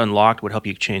unlocked would help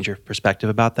you change your perspective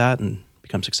about that and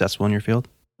become successful in your field?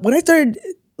 When I started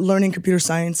learning computer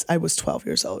science, I was 12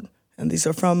 years old. And these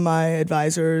are from my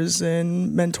advisors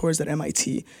and mentors at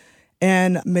MIT.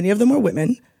 And many of them were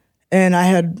women. And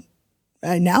I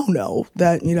now know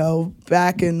that,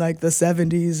 back in like the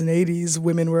 70s and 80s,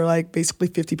 women were like basically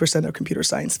 50% of computer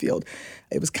science field.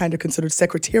 It was kind of considered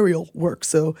secretarial work.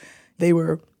 So they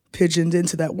were pigeoned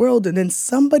into that world. And then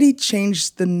somebody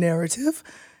changed the narrative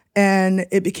and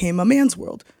it became a man's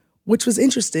world, which was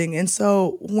interesting. And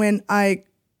so when I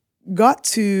got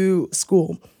to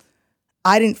school,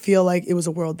 I didn't feel like it was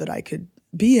a world that I could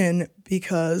be in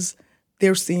because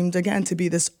there seemed, again, to be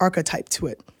this archetype to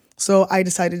it. So I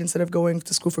decided instead of going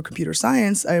to school for computer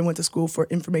science, I went to school for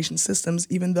information systems,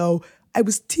 even though I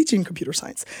was teaching computer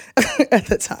science at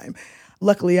the time.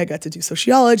 Luckily, I got to do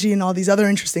sociology and all these other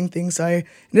interesting things. So I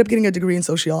ended up getting a degree in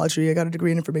sociology. I got a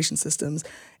degree in information systems.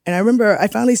 And I remember I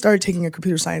finally started taking a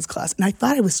computer science class, and I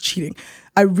thought I was cheating.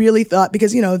 I really thought,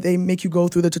 because, they make you go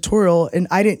through the tutorial, and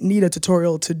I didn't need a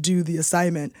tutorial to do the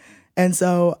assignment. And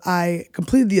so I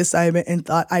completed the assignment and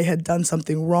thought I had done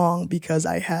something wrong because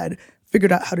I had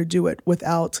figured out how to do it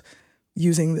without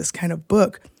using this kind of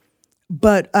book.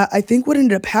 But I think what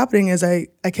ended up happening as I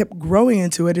kept growing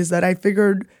into it is that I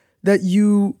figured that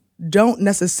you don't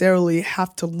necessarily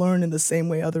have to learn in the same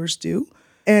way others do,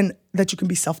 and that you can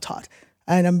be self-taught.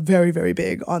 And I'm very, very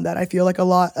big on that. I feel like a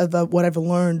lot of what I've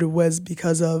learned was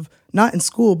because of, not in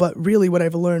school, but really what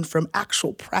I've learned from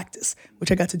actual practice,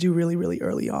 which I got to do really, really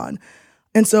early on.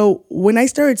 And so when I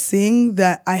started seeing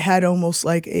that I had almost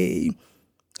like a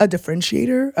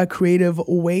differentiator, a creative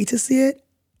way to see it,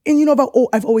 and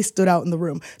I've always stood out in the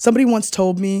room. Somebody once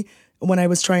told me when I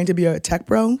was trying to be a tech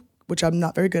bro, which I'm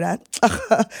not very good at,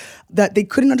 that they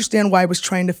couldn't understand why I was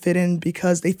trying to fit in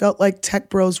because they felt like tech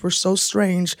bros were so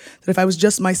strange that if I was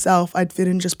just myself, I'd fit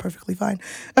in just perfectly fine,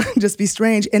 just be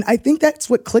strange. And I think that's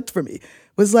what clicked for me,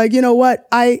 was like, you know what?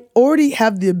 I already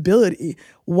have the ability.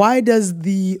 Why does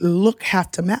the look have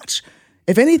to match?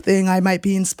 If anything, I might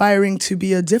be inspiring to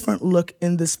be a different look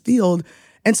in this field.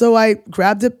 And so I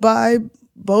grabbed it by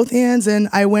both hands and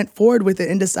I went forward with it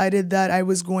and decided that I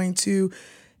was going to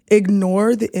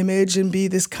ignore the image and be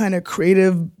this kind of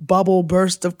creative bubble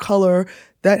burst of color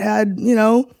that had,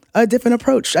 a different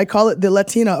approach. I call it the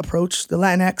Latina approach, the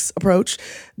Latinx approach,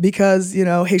 because,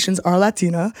 Haitians are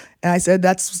Latina. And I said,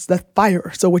 that's the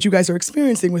fire. So what you guys are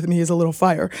experiencing with me is a little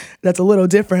fire. That's a little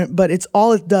different, but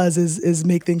all it does is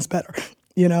make things better,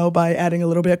 by adding a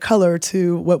little bit of color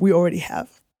to what we already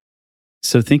have.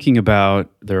 So thinking about,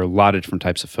 there are a lot of different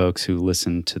types of folks who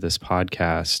listen to this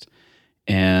podcast,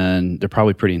 and they're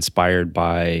probably pretty inspired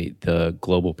by the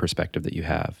global perspective that you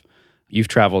have. You've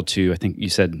traveled to, I think you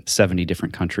said 70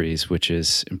 different countries, which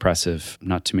is impressive.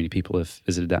 Not too many people have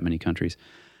visited that many countries.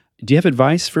 Do you have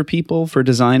advice for people, for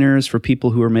designers, for people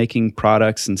who are making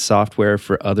products and software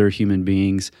for other human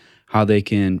beings, how they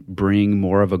can bring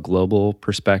more of a global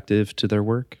perspective to their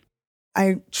work?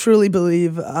 I truly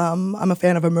believe I'm a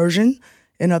fan of immersion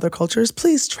in other cultures.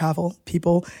 Please travel,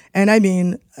 people. And I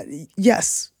mean,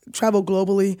 yes, travel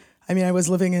globally. I mean, I was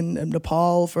living in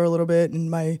Nepal for a little bit,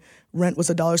 and my rent was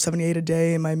 $1.78 a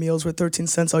day, and my meals were 13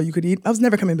 cents all you could eat. I was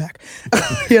never coming back,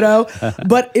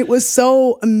 But it was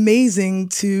so amazing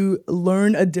to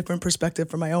learn a different perspective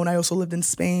from my own. I also lived in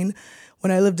Spain.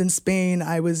 When I lived in Spain,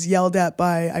 I was yelled at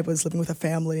I was living with a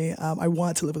family. I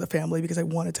wanted to live with a family because I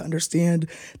wanted to understand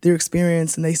their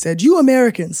experience. And they said, "You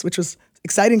Americans," which was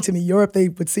exciting to me. Europe, they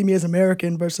would see me as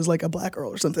American versus like a black girl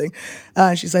or something.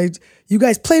 She's like, you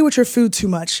guys play with your food too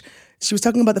much. She was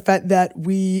talking about the fact that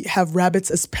we have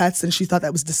rabbits as pets, and she thought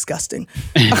that was disgusting.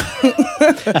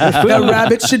 That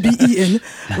rabbit should be eaten,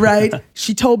 right?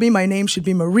 She told me my name should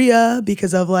be Maria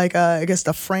because of like, I guess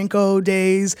the Franco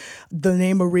days. The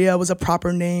name Maria was a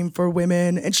proper name for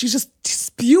women. And she's just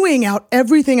spewing out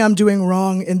everything I'm doing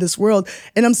wrong in this world.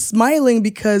 And I'm smiling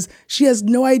because she has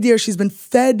no idea she's been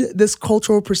fed this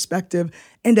cultural perspective,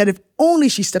 and that if only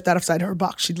she stepped outside her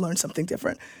box, she'd learn something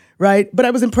different. Right? But I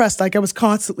was impressed. Like, I was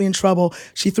constantly in trouble.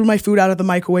 She threw my food out of the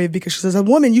microwave because she says, a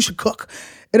woman, you should cook.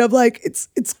 And I'm like, it's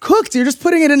cooked. You're just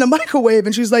putting it in the microwave.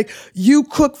 And she's like, you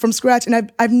cook from scratch.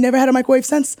 And I've never had a microwave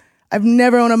since. I've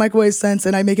never owned a microwave since.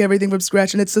 And I make everything from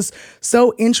scratch. And it's just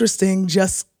so interesting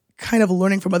just kind of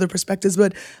learning from other perspectives.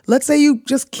 But let's say you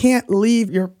just can't leave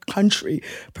your country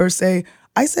per se.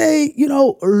 I say,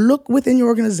 look within your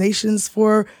organizations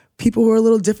for people who are a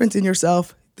little different than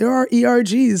yourself. There are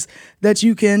ERGs that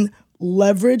you can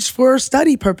leverage for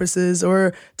study purposes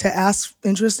or to ask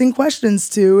interesting questions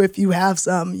to if you have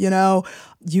some.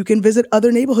 You can visit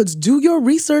other neighborhoods. Do your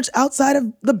research outside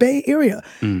of the Bay Area.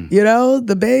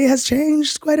 The Bay has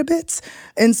changed quite a bit.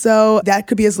 And so that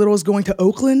could be as little as going to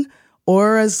Oakland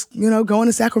or as, going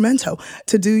to Sacramento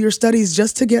to do your studies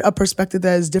just to get a perspective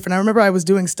that is different. I remember I was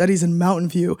doing studies in Mountain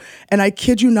View, and I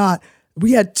kid you not,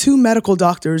 we had 2 medical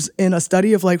doctors in a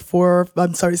study of like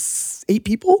 8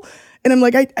 people. And I'm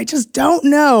like, I just don't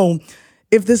know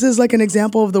if this is like an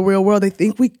example of the real world. I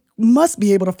think we must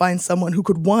be able to find someone who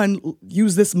could, one,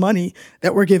 use this money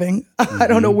that we're giving. I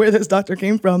don't know where this doctor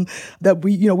came from that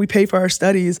we pay for our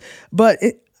studies, but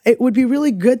it would be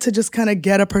really good to just kind of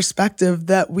get a perspective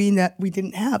that we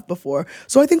didn't have before.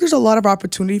 So I think there's a lot of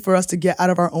opportunity for us to get out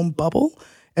of our own bubble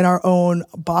and our own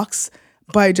box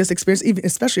by just experience, even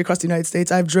especially across the United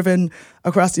States. I've driven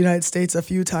across the United States a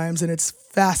few times, and it's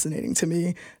fascinating to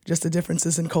me, just the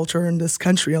differences in culture in this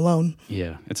country alone.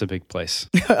 Yeah, it's a big place.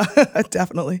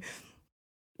 Definitely.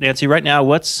 Nancy, right now,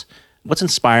 what's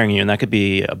inspiring you? And that could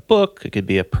be a book, it could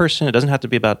be a person. It doesn't have to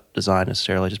be about design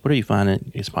necessarily. Just what are you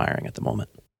finding inspiring at the moment?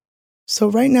 So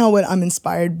right now, what I'm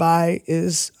inspired by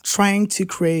is trying to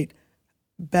create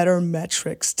better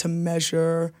metrics to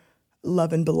measure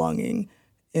love and belonging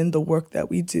in the work that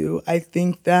we do. I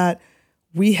think that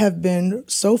we have been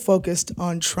so focused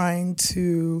on trying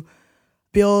to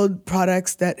build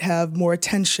products that have more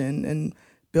attention and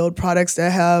build products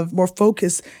that have more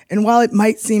focus. And while it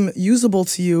might seem usable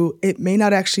to you, it may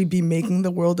not actually be making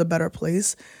the world a better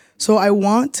place. So I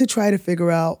want to try to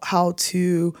figure out how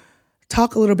to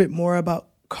talk a little bit more about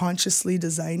consciously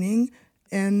designing.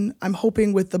 And I'm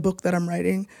hoping with the book that I'm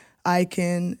writing, I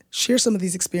can share some of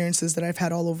these experiences that I've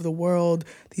had all over the world,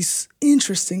 these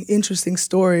interesting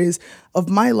stories of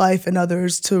my life and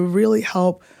others to really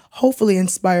help, hopefully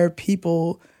inspire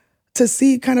people to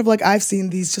see kind of like I've seen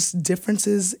these just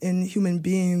differences in human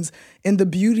beings and the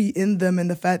beauty in them and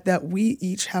the fact that we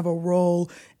each have a role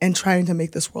in trying to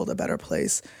make this world a better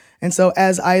place. And so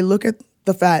as I look at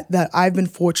the fact that I've been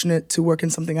fortunate to work in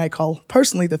something I call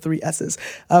personally the 3 S's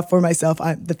for myself.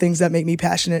 The things that make me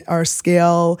passionate are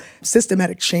scale,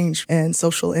 systematic change, and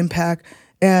social impact.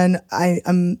 And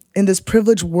I'm in this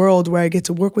privileged world where I get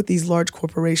to work with these large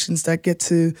corporations that get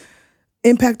to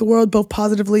impact the world both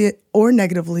positively or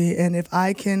negatively. And if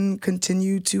I can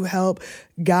continue to help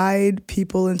guide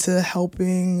people into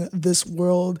helping this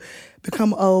world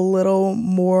become a little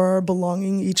more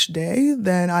belonging each day,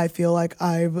 then I feel like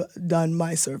I've done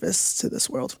my service to this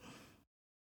world.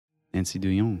 Nancy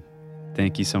Douyon,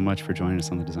 thank you so much for joining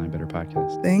us on the Design Better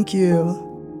podcast. Thank you.